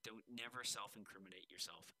 Don't never self-incriminate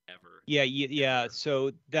yourself ever. Yeah.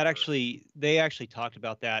 So that they actually talked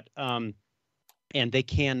about that, and they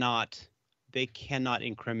cannot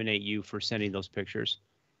incriminate you for sending those pictures.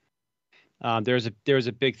 There's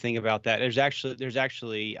a big thing about that. There's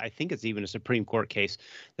actually I think it's even a Supreme Court case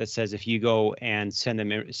that says if you go and send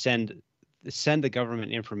the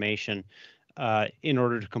government information in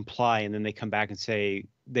order to comply, and then they come back and say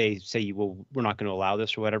well, we're not going to allow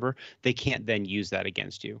this or whatever, they can't then use that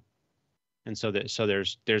against you. And so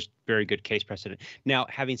there's very good case precedent. Now,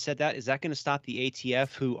 having said that, is that going to stop the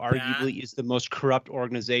ATF, who arguably is the most corrupt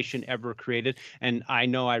organization ever created? And I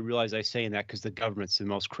realize I say that because the government's the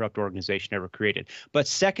most corrupt organization ever created. But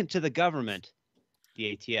second to the government,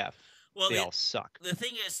 the ATF. Well, they all suck. The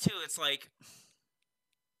thing is, too, it's like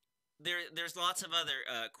there's lots of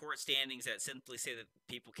other court standings that simply say that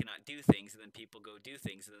people cannot do things, and then people go do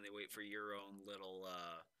things, and then they wait for your own little.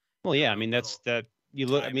 Well, yeah, I mean that's that. You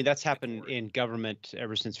look. I mean, that's happened in government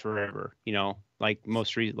ever since forever. You know, like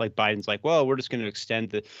like Biden's like, well, we're just going to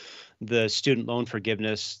extend the student loan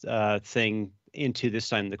forgiveness thing into this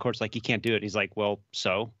time. The court's like, you can't do it. And he's like, well,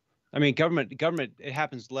 so. I mean, government. It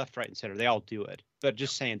happens left, right, and center. They all do it. But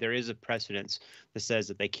just saying, there is a precedence that says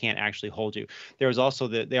that they can't actually hold you. There was also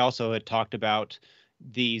they also had talked about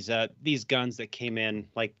these guns that came in,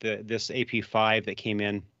 like this AP5 that came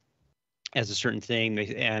in as a certain thing.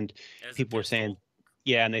 People were saying.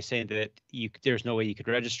 Yeah, and they say that there's no way you could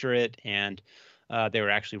register it, and they were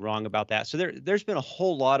actually wrong about that. So there's been a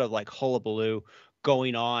whole lot of like hullabaloo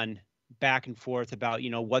going on back and forth about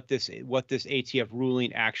what this ATF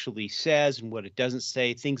ruling actually says and what it doesn't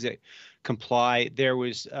say, things that comply. There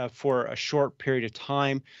was for a short period of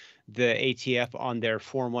time, the ATF on their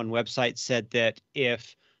Form 1 website said that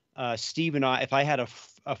if Steve and if I had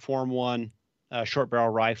a Form 1 short barrel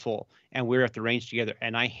rifle and we were at the range together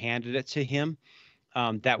and I handed it to him,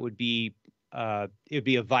 that would be it would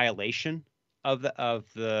be a violation of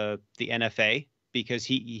the NFA because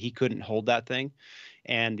he couldn't hold that thing,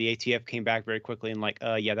 and the ATF came back very quickly and like,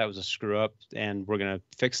 yeah, that was a screw up, and we're gonna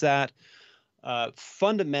fix that.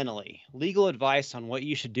 Fundamentally, legal advice on what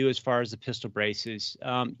you should do as far as the pistol braces.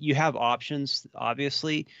 You have options,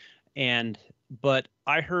 obviously, but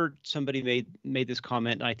I heard somebody made this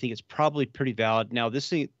comment, and I think it's probably pretty valid. Now,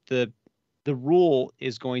 the rule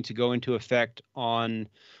is going to go into effect on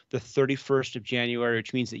the 31st of January,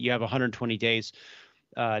 which means that you have 120 days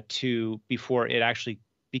before it actually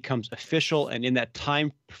becomes official. And in that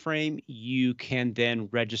time frame, you can then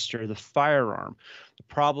register the firearm. The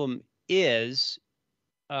problem is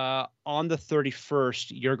on the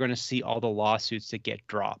 31st, you're going to see all the lawsuits that get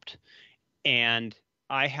dropped. And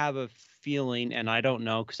I have a feeling, and I don't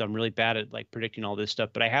know because I'm really bad at like predicting all this stuff,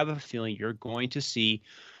 but I have a feeling you're going to see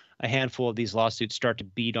a handful of these lawsuits start to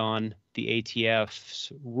beat on the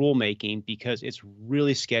ATF's rulemaking because it's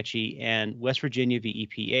really sketchy. And West Virginia v.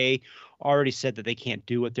 EPA already said that they can't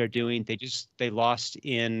do what they're doing. They lost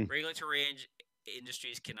in regulatory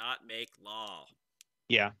industries cannot make law.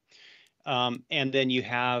 Yeah. And then you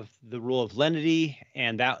have the rule of lenity,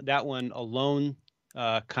 and that one alone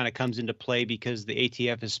kind of comes into play because the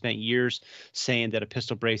ATF has spent years saying that a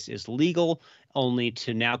pistol brace is legal, only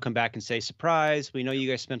to now come back and say, surprise, we know you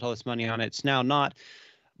guys spent all this money on it. It's now not.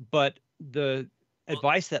 But the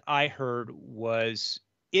advice that I heard was,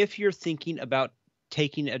 if you're thinking about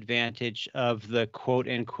taking advantage of the quote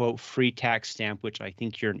unquote free tax stamp, which I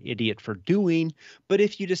think you're an idiot for doing, but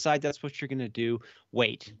if you decide that's what you're going to do,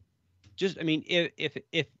 wait. Just, I mean, if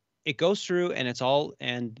it goes through and it's all,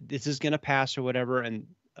 and this is going to pass or whatever, and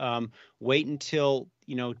wait until,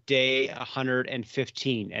 day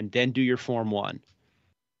 115 and then do your Form 1.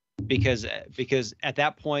 Because at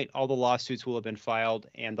that point, all the lawsuits will have been filed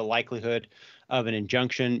and the likelihood of an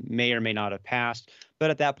injunction may or may not have passed. But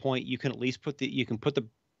at that point, you can at least put the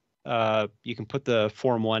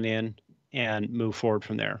Form 1 in and move forward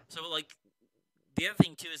from there. So like, the other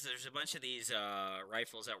thing too is there's a bunch of these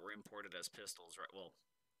rifles that were imported as pistols, right? Well,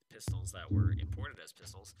 pistols that were imported as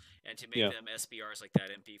pistols, and to make them SBRs like that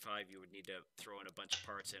MP5, you would need to throw in a bunch of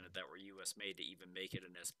parts in it that were U.S. made to even make it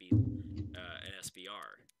an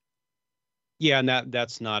SBR. Yeah, and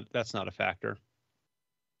that's not a factor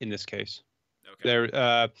in this case. Okay. There,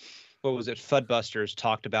 what was it? Fudbusters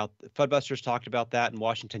talked about that, and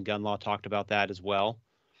Washington Gun Law talked about that as well.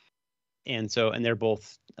 And so, and they're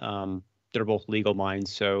both legal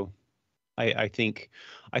minds. So, I think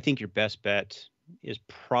your best bet is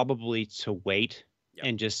probably to wait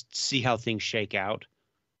and just see how things shake out.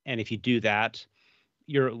 And if you do that,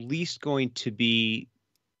 you're at least going to be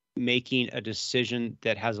making a decision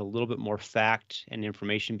that has a little bit more fact and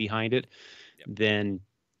information behind it than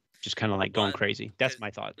just kind of like going crazy. That's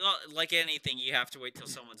my thought. Well, like anything, you have to wait till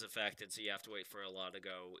someone's affected, so you have to wait for a law to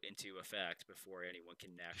go into effect before anyone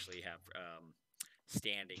can actually have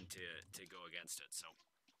standing to go against it. So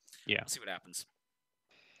yeah, we'll see what happens.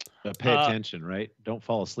 But pay attention, right? Don't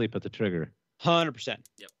fall asleep at the trigger. 100%.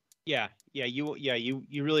 Yep. Yeah.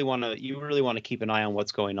 You really want to keep an eye on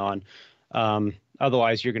what's going on.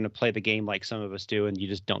 Otherwise, you're going to play the game like some of us do, and you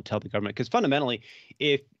just don't tell the government. Because fundamentally,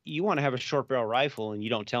 if you want to have a short barrel rifle and you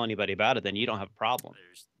don't tell anybody about it, then you don't have a problem.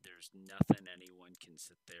 There's nothing anyone can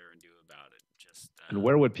sit there and do about it. Just and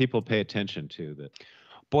where would people pay attention to that?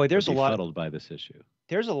 Boy, there's a lot befuddled by this issue.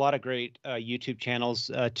 There's a lot of great YouTube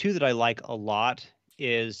channels. Two that I like a lot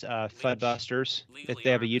is Fudbusters.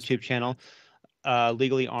 They have a YouTube channel.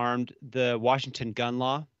 Legally Armed. The Washington Gun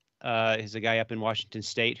Law is a guy up in Washington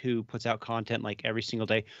State who puts out content like every single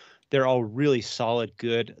day. They're all really solid,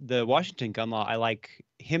 good. The Washington Gun Law, I like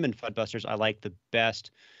him, and Fudbusters I like the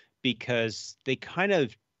best because they kind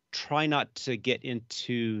of try not to get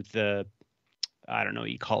into the, I don't know,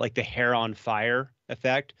 you call it like the hair on fire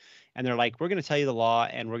effect. And they're like, we're going to tell you the law,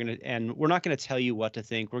 and we're not going to tell you what to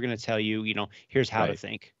think. We're going to tell you, here's how to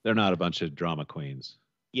think. They're not a bunch of drama queens.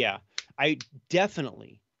 Yeah, I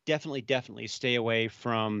definitely stay away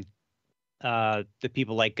from the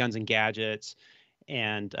people like Guns and Gadgets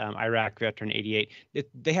and Iraq Veteran 88.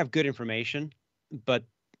 They have good information, but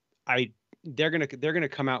they're gonna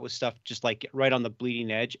come out with stuff just like right on the bleeding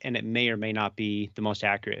edge, and it may or may not be the most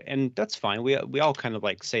accurate, and that's fine. We all kind of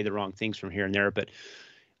like say the wrong things from here and there, but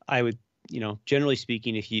I would, generally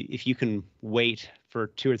speaking, if you can wait for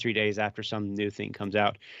 2 or 3 days after some new thing comes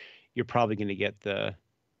out, you're probably going to get the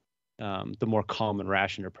more calm and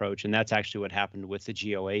rational approach. And that's actually what happened with the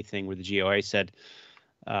GOA thing, where the GOA said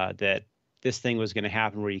that this thing was going to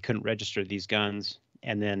happen where you couldn't register these guns.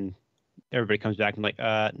 And then everybody comes back and like,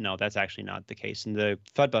 no, that's actually not the case. And the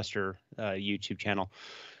Fudbuster YouTube channel,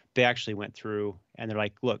 they actually went through and they're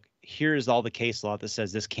like, look, here's all the case law that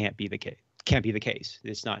says this can't be the case.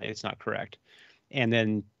 It's not correct. And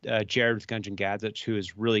then Jared with Guns and Gadgets, who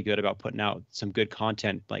is really good about putting out some good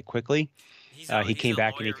content like quickly. He came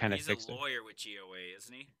back and he kind of fixed it. He's a lawyer with GOA,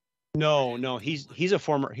 isn't he? No, he's a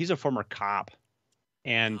former cop.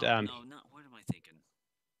 And no, what am I thinking?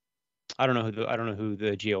 I don't know who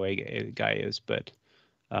the GOA guy is, but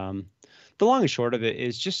the long and short of it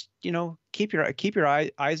is just, keep your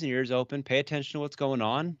eyes and ears open, pay attention to what's going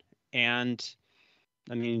on. And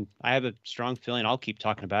I mean, I have a strong feeling I'll keep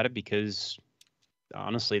talking about it because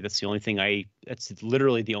honestly, that's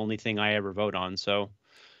literally the only thing I ever vote on. So,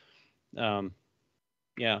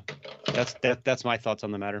 yeah, that's my thoughts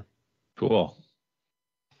on the matter. Cool.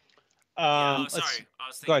 Sorry, I was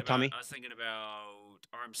thinking go ahead, Tommy. I was thinking about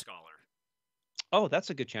Arm Scholar. Oh, that's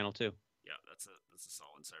a good channel too. Yeah, that's a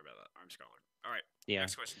solid. Sorry about that, Arm Scholar. All right. Yeah.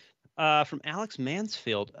 Next question. From Alex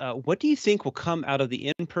Mansfield, what do you think will come out of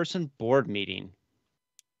the in-person board meeting?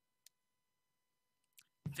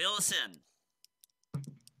 Fill us in.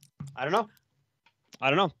 I don't know.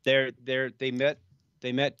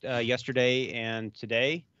 They met yesterday and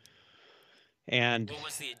today. And what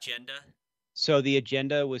was the agenda? So the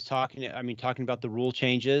agenda was talking about the rule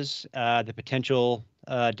changes, the potential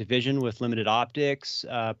division with limited optics,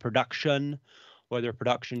 production, whether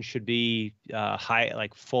production should be high,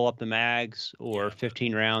 like full up the mags or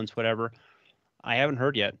 15 rounds, whatever. I haven't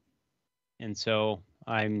heard yet, and so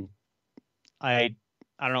I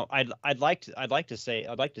don't know. I'd like to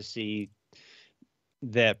see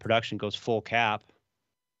that production goes full cap,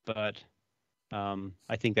 but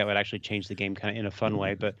I think that would actually change the game kind of in a fun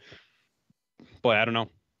way. But boy, I don't know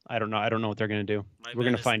what they're going to do. We're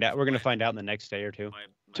going to find out. We're going to find out in the next day or two.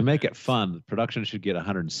 To make it fun, production should get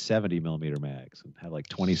 170 millimeter mags and have like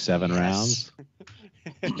 27 rounds.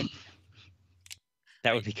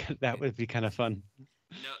 That would be kind of fun.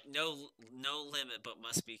 No limit, but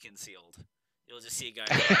must be concealed. You'll just see a guy.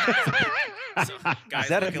 Is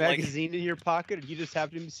that a magazine in your pocket, or you just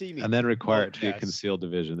happen to see me? And then require it to be a concealed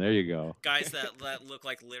division. There you go. Guys that look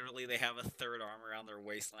like literally they have a third arm around their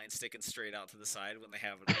waistline sticking straight out to the side when they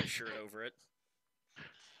have a shirt over it.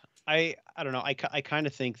 I don't know. I kind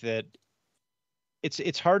of think that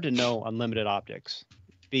it's hard to know on limited optics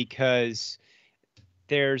because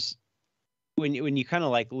there's when you kind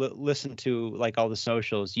of like listen to like all the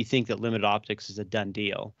socials, you think that limited optics is a done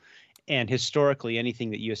deal. And historically, anything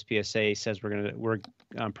that USPSA says we're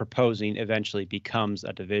proposing eventually becomes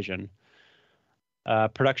a division.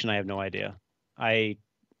 Production, I have no idea.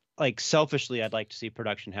 Selfishly, I'd like to see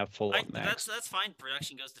production have full up mags. That's fine.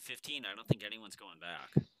 Production goes to 15. I don't think anyone's going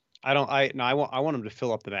back. I want them to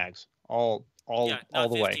fill up the mags all the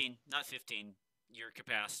 15, way. Not 15. Your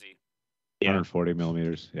capacity. 140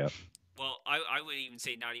 millimeters. Yeah. Well, I would even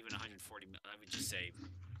say not even 140. I would just say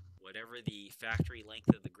whatever the factory length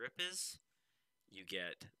of the grip is, you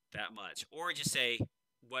get that much. Or just say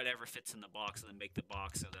whatever fits in the box and then make the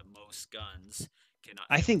box so that most guns cannot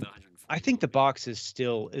I fit think with 140 I think the box is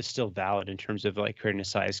still valid in terms of like creating a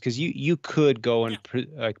size, because you could go and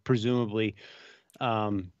presumably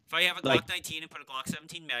If I have a like Glock 19 and put a Glock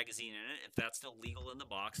 17 magazine in it, if that's still legal in the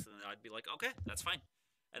box, then I'd be like, okay, that's fine.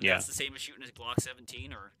 And Yeah. that's the same as shooting a Glock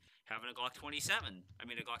 17 or having a Glock 27. I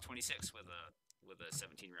mean, a Glock 26 with a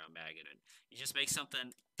 17-round mag in it. You just make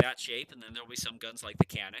something that shape, and then there'll be some guns like the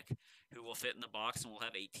Canic who will fit in the box and will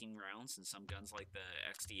have 18 rounds, and some guns like the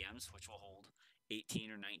XDMs which will hold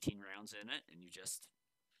 18 or 19 rounds in it, and you just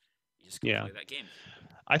go play that game.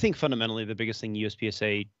 I think fundamentally the biggest thing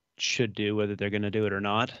USPSA should do, whether they're going to do it or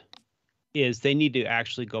not, is they need to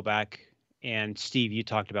actually go back, and Steve, you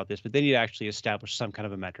talked about this, but they need to actually establish some kind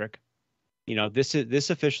of a metric. You know, this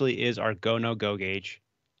officially is our go no go gauge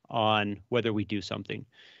on whether we do something,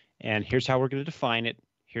 and here's how we're going to define it.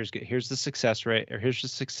 Here's the success rate, or here's the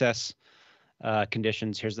success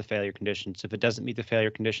conditions. Here's the failure conditions. If it doesn't meet the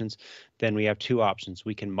failure conditions, then we have two options.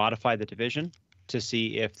 We can modify the division to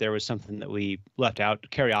see if there was something that we left out.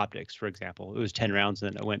 Carry optics, for example, it was 10 rounds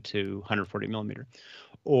and then it went to 140 millimeter.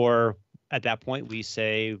 Or at that point we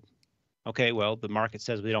say, okay, well, the market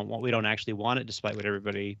says we don't actually want it, despite what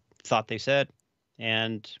everybody thought they said,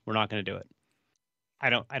 and we're not going to do it. I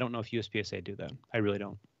don't know if USPSA do that. I really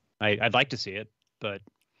don't. I'd like to see it, but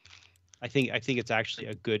I think it's actually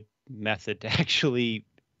a good method to actually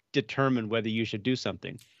determine whether you should do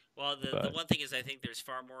something. Well, the one thing is, I think there's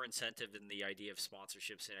far more incentive in the idea of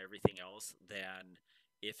sponsorships and everything else than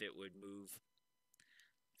if it would move.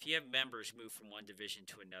 If you have members move from one division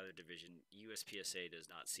to another division, USPSA does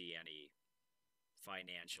not see any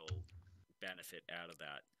financial benefit out of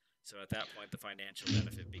that. So at that point, the financial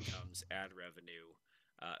benefit becomes ad revenue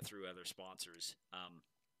through other sponsors.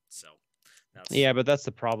 But that's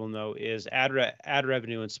the problem, though, is ad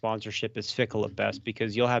revenue and sponsorship is fickle at best,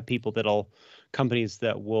 because you'll have companies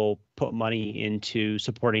that will put money into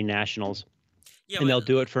supporting nationals, and they'll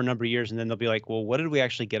do it for a number of years, and then they'll be like, well, what did we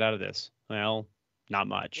actually get out of this? Well, not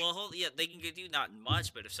much. Well, they can do not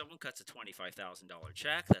much, but if someone cuts a $25,000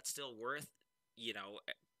 check, that's still worth,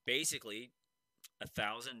 basically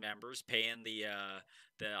 1,000 members paying the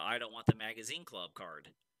I don't want the magazine club card.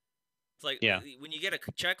 It's like when you get a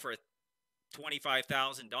check for $25,000,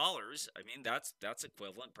 I mean that's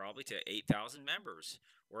equivalent probably to 8,000 members,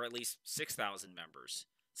 or at least 6,000 members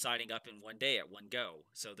signing up in one day at one go.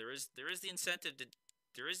 So there is the incentive to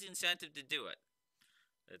do it.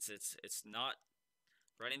 It's not,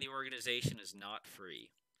 running the organization is not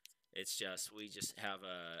free. It's just we just have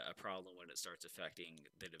a problem when it starts affecting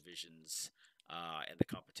the divisions and the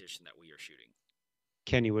competition that we are shooting.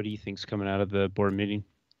 Kenny, what do you think's coming out of the board meeting?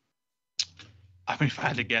 I mean, if I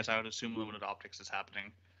had to guess, I would assume limited optics is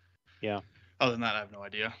happening. Yeah. Other than that, I have no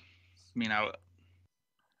idea. I mean,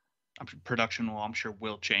 production I'm sure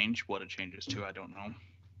will change. What it changes to, I don't know.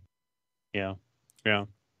 Yeah. Yeah.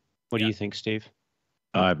 What do you think, Steve?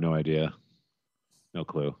 I have no idea. No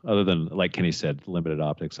clue. Other than, like Kenny said, limited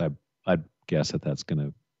optics. I'd guess that's going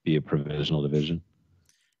to be a provisional division.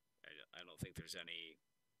 I don't think there's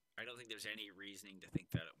any reasoning to think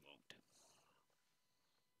that it won't.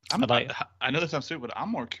 I know this sounds stupid, but I'm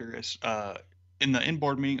more curious. In the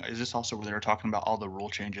in-board meeting, is this also where they were talking about all the rule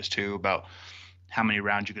changes too, about how many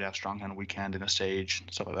rounds you could have strong on a weekend in a stage,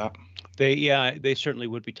 stuff like that? They certainly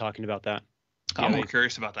would be talking about that. I'm more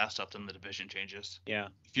curious about that stuff than the division changes. Yeah.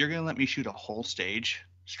 If you're gonna let me shoot a whole stage,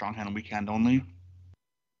 strong hand weekend only,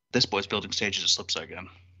 this boy's building stages at Slipsa again.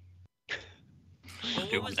 Well,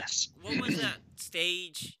 what was that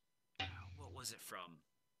stage? What was it from?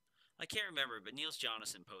 I can't remember, but Niels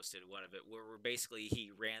Jonasson posted one of it where basically he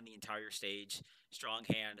ran the entire stage strong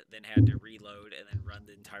hand, then had to reload and then run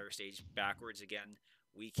the entire stage backwards again,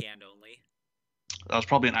 weekend only. That was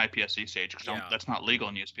probably an IPSC stage, because that's not legal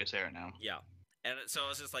in USPSA right now. Yeah. And so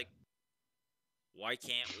it's just like, why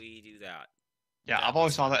can't we do that? Yeah, I've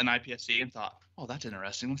always saw that in IPSC and thought, oh, that's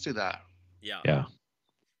interesting. Let's do that. Yeah. Yeah.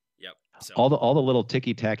 Yep. So all the little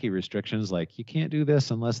ticky-tacky restrictions, like you can't do this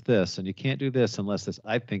unless this, and you can't do this unless this.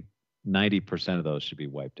 I think 90% of those should be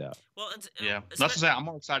wiped out. Well, that's to say, I'm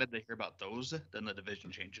more excited to hear about those than the division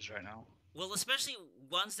changes right now. Well, especially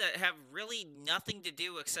ones that have really nothing to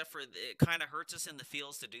do except for it kind of hurts us in the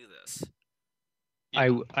fields to do this.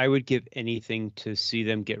 Yeah. I would give anything to see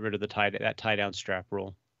them get rid of that tie down strap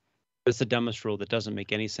rule. It's the dumbest rule that doesn't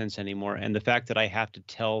make any sense anymore. And the fact that I have to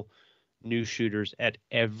tell new shooters at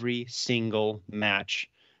every single match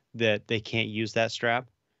that they can't use that strap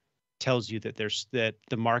tells you that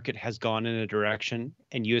the market has gone in a direction,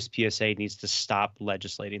 and USPSA needs to stop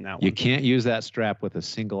legislating that one. You can't use that strap with a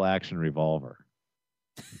single action revolver.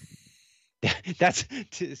 That's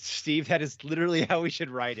Steve. That is literally how we should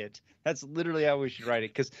write it. That's literally how we should write it,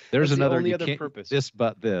 because There's another. the only You other can't purpose. this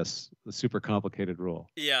but this. The super complicated rule.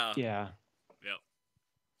 Yeah. Yeah.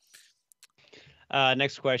 Yep.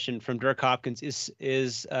 Next question from Dirk Hopkins: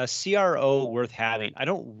 Is CRO worth having? I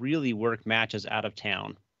don't really work matches out of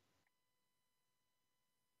town.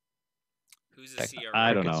 Who's a CRO?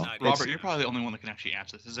 I don't know. Robert, you're probably the only one that can actually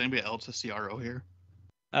answer this. Is anybody else a CRO here?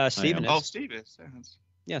 Steven Oh, is. Steve is.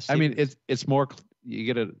 Yeah, I mean, Steven is. it's more.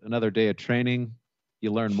 You get another day of training.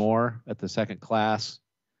 You learn more at the second class.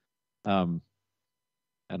 I don't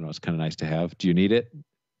know. It's kind of nice to have. Do you need it?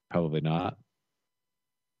 Probably not.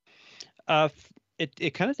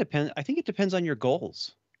 It kind of depends. I think it depends on your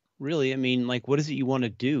goals, really. I mean, like, what is it you want to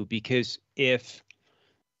do? Because if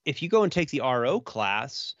you go and take the RO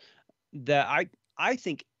class, I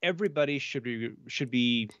think everybody should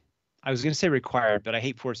be. I was going to say required, but I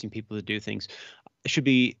hate forcing people to do things. Should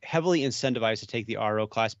be heavily incentivized to take the RO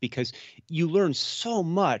class, because you learn so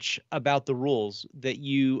much about the rules that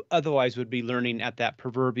you otherwise would be learning at that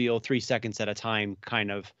proverbial 3 seconds at a time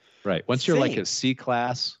kind of. Right. Once you're like thing. a C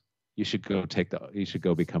class, you should go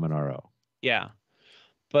become an RO. Yeah.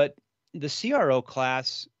 But the CRO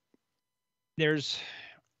class, there's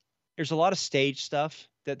a lot of stage stuff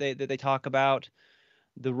that they talk about.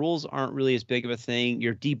 The rules aren't really as big of a thing.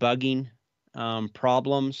 You're debugging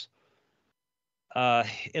problems.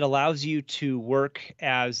 It allows you to work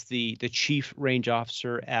as the chief range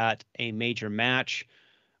officer at a major match,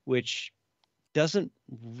 which doesn't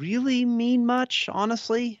really mean much,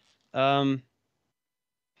 honestly. I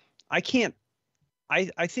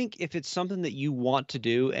think if it's something that you want to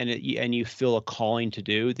do and you feel a calling to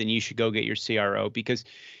do, then you should go get your CRO, because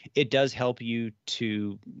it does help you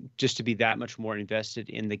to be that much more invested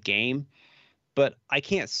in the game. But I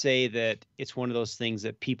can't say that it's one of those things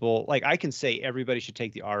that people like. I can say everybody should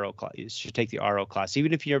take the RO class.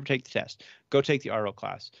 Even if you never take the test. Go take the RO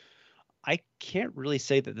class. I can't really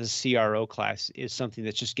say that the CRO class is something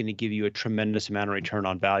that's just going to give you a tremendous amount of return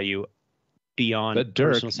on value beyond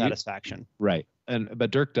personal satisfaction. Right.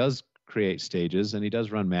 But Dirk does create stages, and he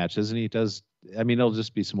does run matches, and he does. I mean, it'll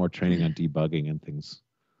just be some more training on debugging and things.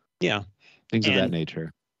 Yeah. Things of that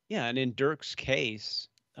nature. Yeah, and in Dirk's case,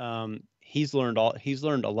 he's learned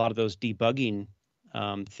a lot of those debugging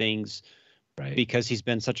things, right, because he's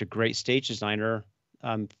been such a great stage designer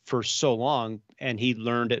for so long, and he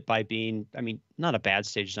learned it by being, I mean, not a bad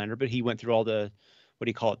stage designer, but he went through all the, what do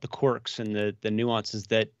you call it, the quirks and the nuances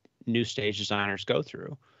that new stage designers go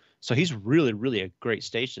through. So he's really, really a great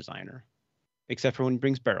stage designer, except for when he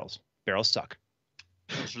brings barrels. Barrels suck.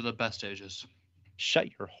 Those are the best stages. Shut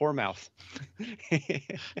your whore mouth.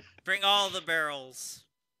 Bring all the barrels.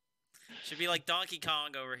 Should be like Donkey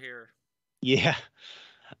Kong over here. Yeah.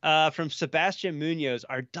 From Sebastian Munoz,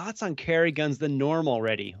 are dots on carry guns the norm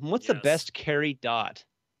already? What's the best carry dot?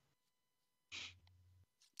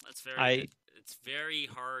 That's very. It's very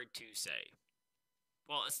hard to say.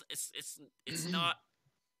 Well, it's not.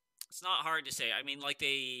 It's not hard to say. I mean, like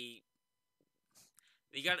they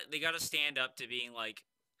got to stand up to being like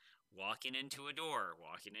walking into a door,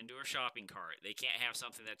 walking into a shopping cart. They can't have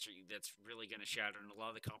something that's really going to shatter. And a lot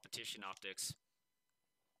of the competition optics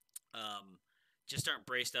just aren't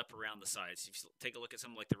braced up around the sides. If you take a look at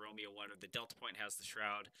something like the Romeo 1 or the Delta Point has the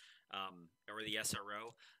shroud, or the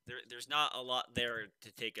SRO, there's not a lot there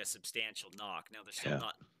to take a substantial knock. Now they're still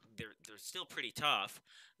not. They're still pretty tough.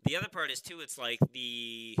 The other part is too. It's like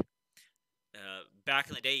the back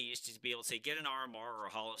in the day, you used to be able to say, get an RMR or a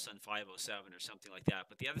Holosun 507 or something like that.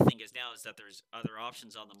 But the other thing is now is that there's other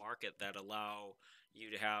options on the market that allow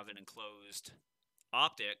you to have an enclosed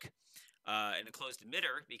optic, an enclosed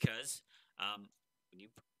emitter, because when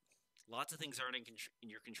lots of things aren't in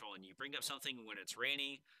your control, and you bring up something when it's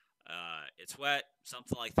rainy, it's wet,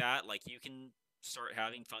 something like that, like you can start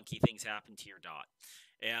having funky things happen to your dot.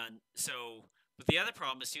 And so... But the other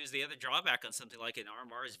problem is, too, is the other drawback on something like an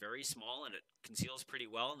RMR is very small and it conceals pretty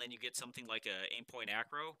well. And then you get something like a aim-point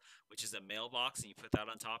acro, which is a mailbox, and you put that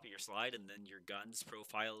on top of your slide, and then your gun's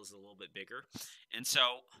profile is a little bit bigger. And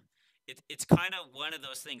so it's kind of one of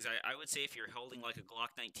those things. I would say if you're holding like a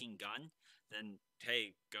Glock 19 gun, then,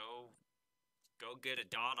 hey, go get a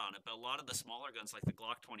dot on it. But a lot of the smaller guns, like the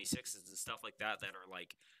Glock 26s and stuff like that are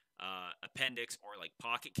like appendix or like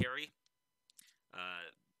pocket carry,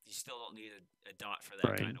 you still don't need a dot for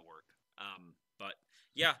that kind of work. But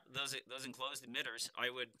yeah, those enclosed emitters, I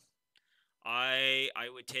would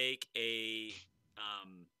take a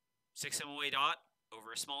 6 MOA dot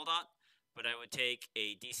over a small dot, but I would take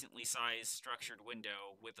a decently sized structured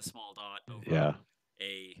window with a small dot over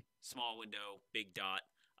a small window, big dot.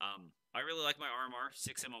 I really like my RMR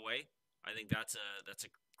 6 MOA. I think that's a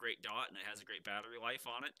great dot, and it has a great battery life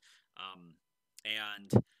on it.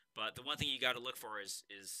 But the one thing you got to look for is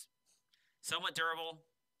somewhat durable,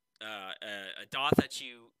 a dot that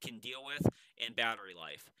you can deal with, and battery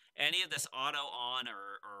life. Any of this auto on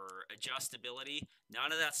or adjustability,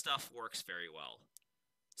 none of that stuff works very well.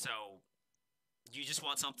 So you just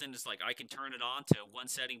want something that's like, I can turn it on to one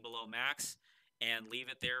setting below max and leave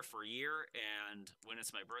it there for a year, and when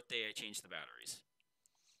it's my birthday, I change the batteries.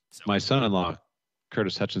 So my son-in-law,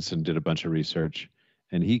 Curtis Hutchinson, did a bunch of research,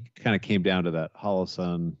 and he kind of came down to that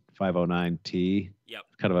Holosun 509T. Yep.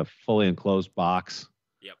 Kind of a fully enclosed box.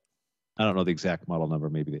 Yep. I don't know the exact model number,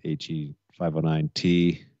 maybe the HE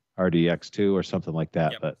 509T RDX2 or something like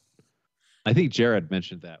that. Yep. But I think Jared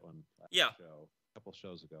mentioned that one. Yeah. A couple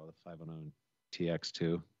shows ago, the 509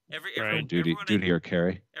 TX2. Duty or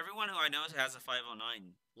carry. Everyone who I know has a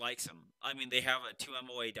 509 likes them. I mean, they have a 2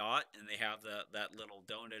 MOA dot, and they have that little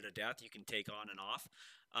donut of death you can take on and off.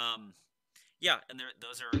 Yeah, and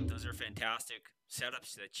those are fantastic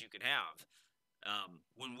setups that you could have.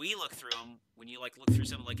 When we look through them, when you look through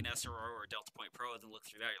something like an SRO or a Delta Point Pro, and look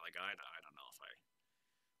through that, you're like, I don't know if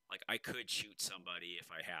I could shoot somebody if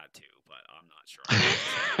I had to, but I'm not sure.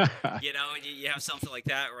 You know, you have something like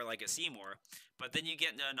that, or like a Seymour, but then you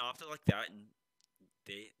get into an optic like that, and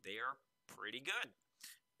they are pretty good.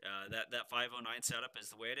 That 509 setup is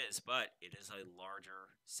the way it is, but it is a larger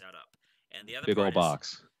setup. And the other big old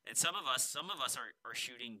box. And some of us are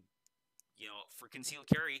shooting, you know, for concealed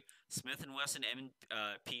carry, Smith & Wesson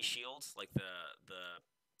M&P shields, like the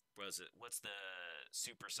what's the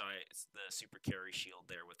super size, the super carry shield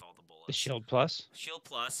there with all the bullets. The Shield Plus. Shield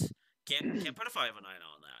Plus can't put a 509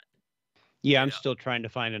 on that. Yeah, I'm still trying to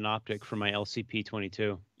find an optic for my LCP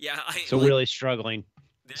 22. Yeah, really struggling.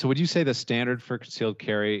 So would you say the standard for concealed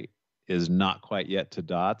carry is not quite yet to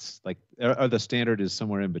dots? Like, or the standard is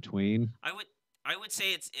somewhere in between? I would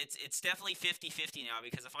say it's definitely 50-50 now,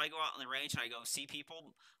 because if I go out on the range and I go see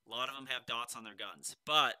people, a lot of them have dots on their guns.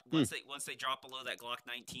 But once they drop below that Glock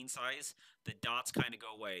 19 size, the dots kind of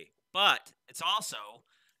go away. But it's also,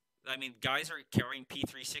 I mean, guys are carrying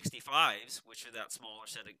P365s, which are that smaller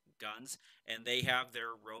set of guns, and they have their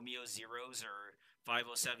Romeo Zeros or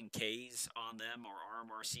 507Ks on them, or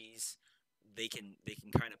RMRCs. They can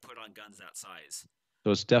kind of put on guns that size.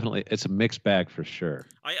 So it's a mixed bag for sure.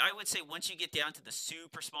 I would say once you get down to the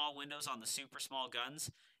super small windows on the super small guns,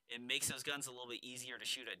 it makes those guns a little bit easier to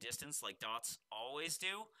shoot at distance, like dots always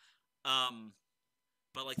do.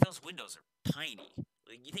 But like, those windows are tiny.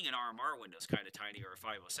 Like, you think an RMR window's kind of tiny, or a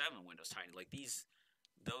 507 window's tiny. Like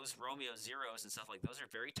those Romeo Zeros and stuff, like, those are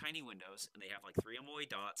very tiny windows, and they have like 3 MOA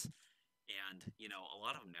dots. And, you know, a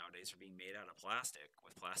lot of them nowadays are being made out of plastic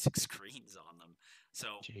with plastic screens on them.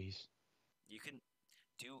 So Jeez. You can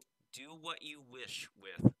do what you wish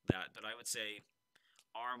with that. But I would say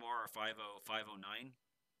RMR or 509,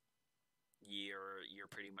 you're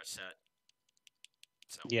pretty much set.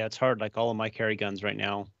 So Yeah, it's hard. Like, all of my carry guns right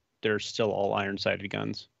now, they're still all iron-sighted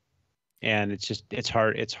guns. And it's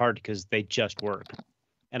hard because they just work.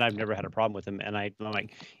 And I've never had a problem with them. And I'm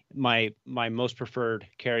like, my most preferred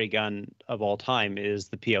carry gun of all time is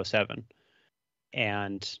the P07,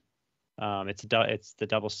 and it's the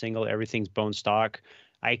double single. Everything's bone stock.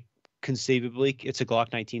 I conceivably, it's a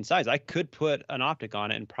Glock 19 size. I could put an optic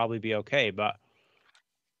on it and probably be okay, but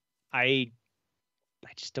I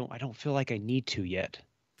don't feel like I need to yet.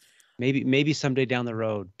 Maybe someday down the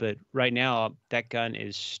road, but right now that gun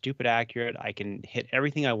is stupid accurate. I can hit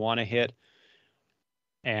everything I want to hit,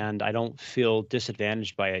 and I don't feel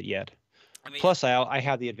disadvantaged by it yet. I mean, Plus, I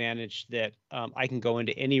have the advantage that I can go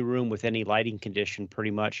into any room with any lighting condition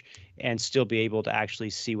pretty much and still be able to actually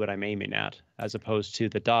see what I'm aiming at, as opposed to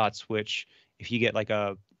the dots, which if you get like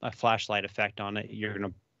a flashlight effect on it, you're going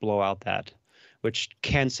to blow out that, which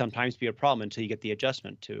can sometimes be a problem until you get the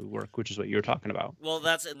adjustment to work, which is what you were talking about. Well,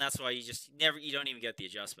 that's why you don't even get the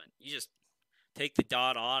adjustment. You just take the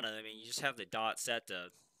dot on, and I mean, you just have the dot set to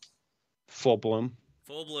full bloom,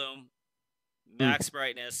 max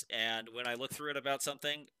brightness, and when I look through it about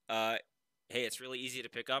something, hey, it's really easy to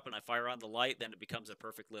pick up, and I fire on the light, then it becomes a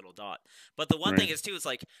perfect little dot. But the one thing is too, it's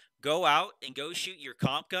like, go out and go shoot your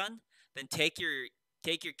comp gun, then take your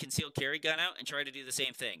concealed carry gun out and try to do the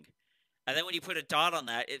same thing. And then when you put a dot on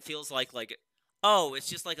that, it feels like oh, it's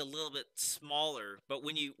just like a little bit smaller. But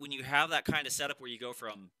when you have that kind of setup where you go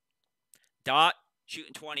from dot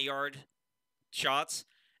shooting 20-yard shots,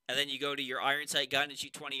 and then you go to your iron sight gun and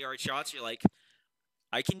shoot 20-yard shots, you're like,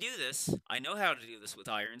 I can do this. I know how to do this with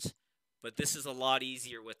irons, but this is a lot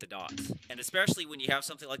easier with the dots. And especially when you have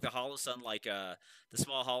something like the Holosun, like the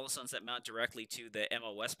small Holosuns that mount directly to the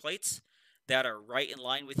MOS plates, that are right in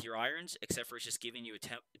line with your irons, except for it's just giving you a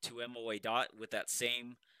 2 MOA dot with that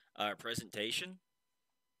same presentation.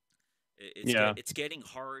 It's getting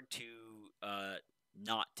hard to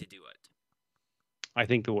not to do it. I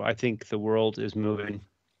think the world is moving,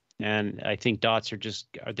 and I think dots are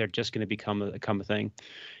they're just going to become a thing,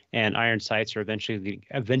 and iron sights are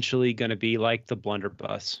eventually going to be like the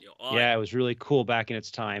blunderbuss. Yeah, it was really cool back in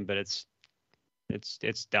its time, but it's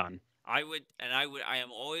done. I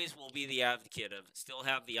am always will be the advocate of still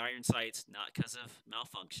have the iron sights, not because of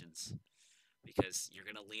malfunctions, because you're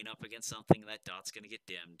going to lean up against something, that dot's going to get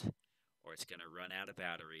dimmed, or it's going to run out of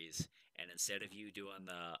batteries, and instead of you doing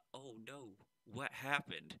the, oh no, what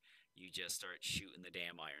happened, you just start shooting the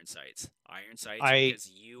damn iron sights. Iron sights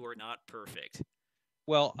because you are not perfect.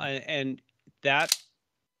 Well, and that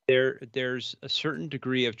there's a certain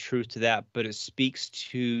degree of truth to that, but it speaks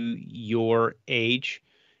to your age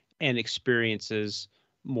and experiences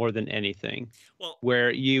more than anything. Well,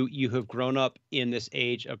 where you have grown up in this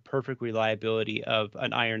age of perfect reliability of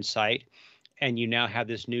an iron sight, and you now have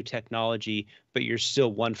this new technology, but you're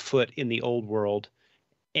still 1 foot in the old world.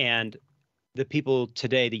 And the people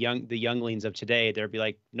today, the younglings of today, they'll be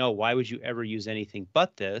like, no, why would you ever use anything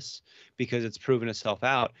but this? Because it's proven itself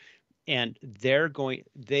out. And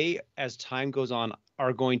they, as time goes on,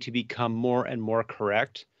 are going to become more and more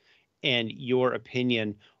correct. And your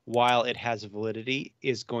opinion, while it has validity,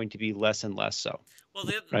 is going to be less and less so. Well,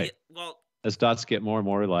 right. Well, as dots get more and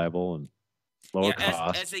more reliable and lower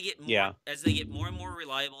cost, as they get more and more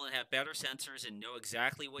reliable and have better sensors and know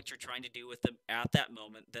exactly what you're trying to do with them at that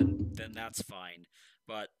moment, then that's fine.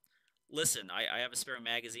 But listen, I have a spare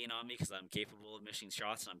magazine on me because I'm capable of missing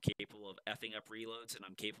shots, and I'm capable of effing up reloads, and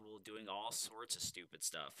I'm capable of doing all sorts of stupid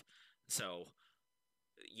stuff. So,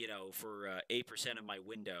 for 8% of my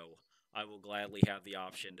window, I will gladly have the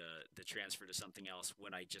option to transfer to something else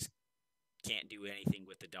when I just can't do anything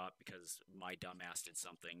with the dot because my dumbass did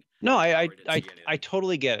something. No, I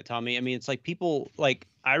totally get it, Tommy. I mean, it's like people, like,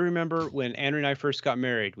 I remember when Andrew and I first got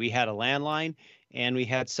married, we had a landline and we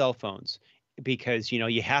had cell phones because,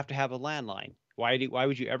 you have to have a landline. Why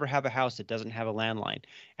would you ever have a house that doesn't have a landline?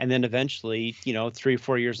 And then eventually, 3 or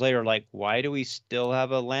 4 years later, like, why do we still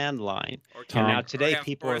have a landline? Tom, and now today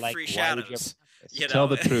people are like, why would you ever Tell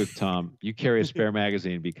the truth, Tom. You carry a spare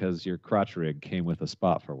magazine because your crotch rig came with a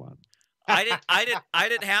spot for one. I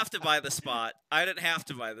didn't have to buy the spot. I like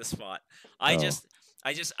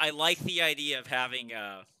the idea of having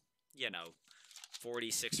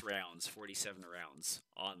 46 rounds, 47 rounds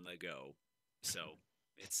on the go. So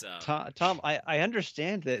it's Tom, I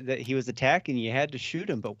understand that he was attacking, you had to shoot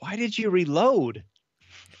him, but why did you reload?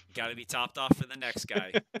 Got to be topped off for the next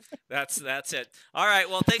guy. That's it. All right.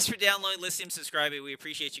 Well, thanks for downloading, listening, subscribing. We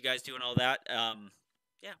appreciate you guys doing all that.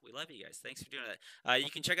 Yeah, we love you guys. Thanks for doing that.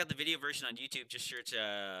 You can check out the video version on YouTube. Just search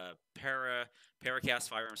PARAcast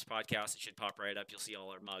Firearms Podcast. It should pop right up. You'll see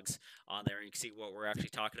all our mugs on there. You can see what we're actually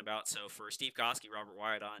talking about. So for Steve Koski, Robert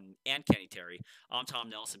Wyatt, and Kenny Terry, I'm Tom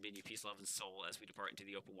Nelson, bidding you peace, love, and soul as we depart into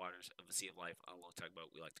the open waters of the sea of life on a little tugboat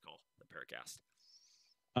we like to call the PARAcast.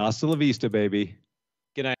 Hasta la vista, baby.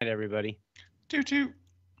 Good night, everybody. Toot toot.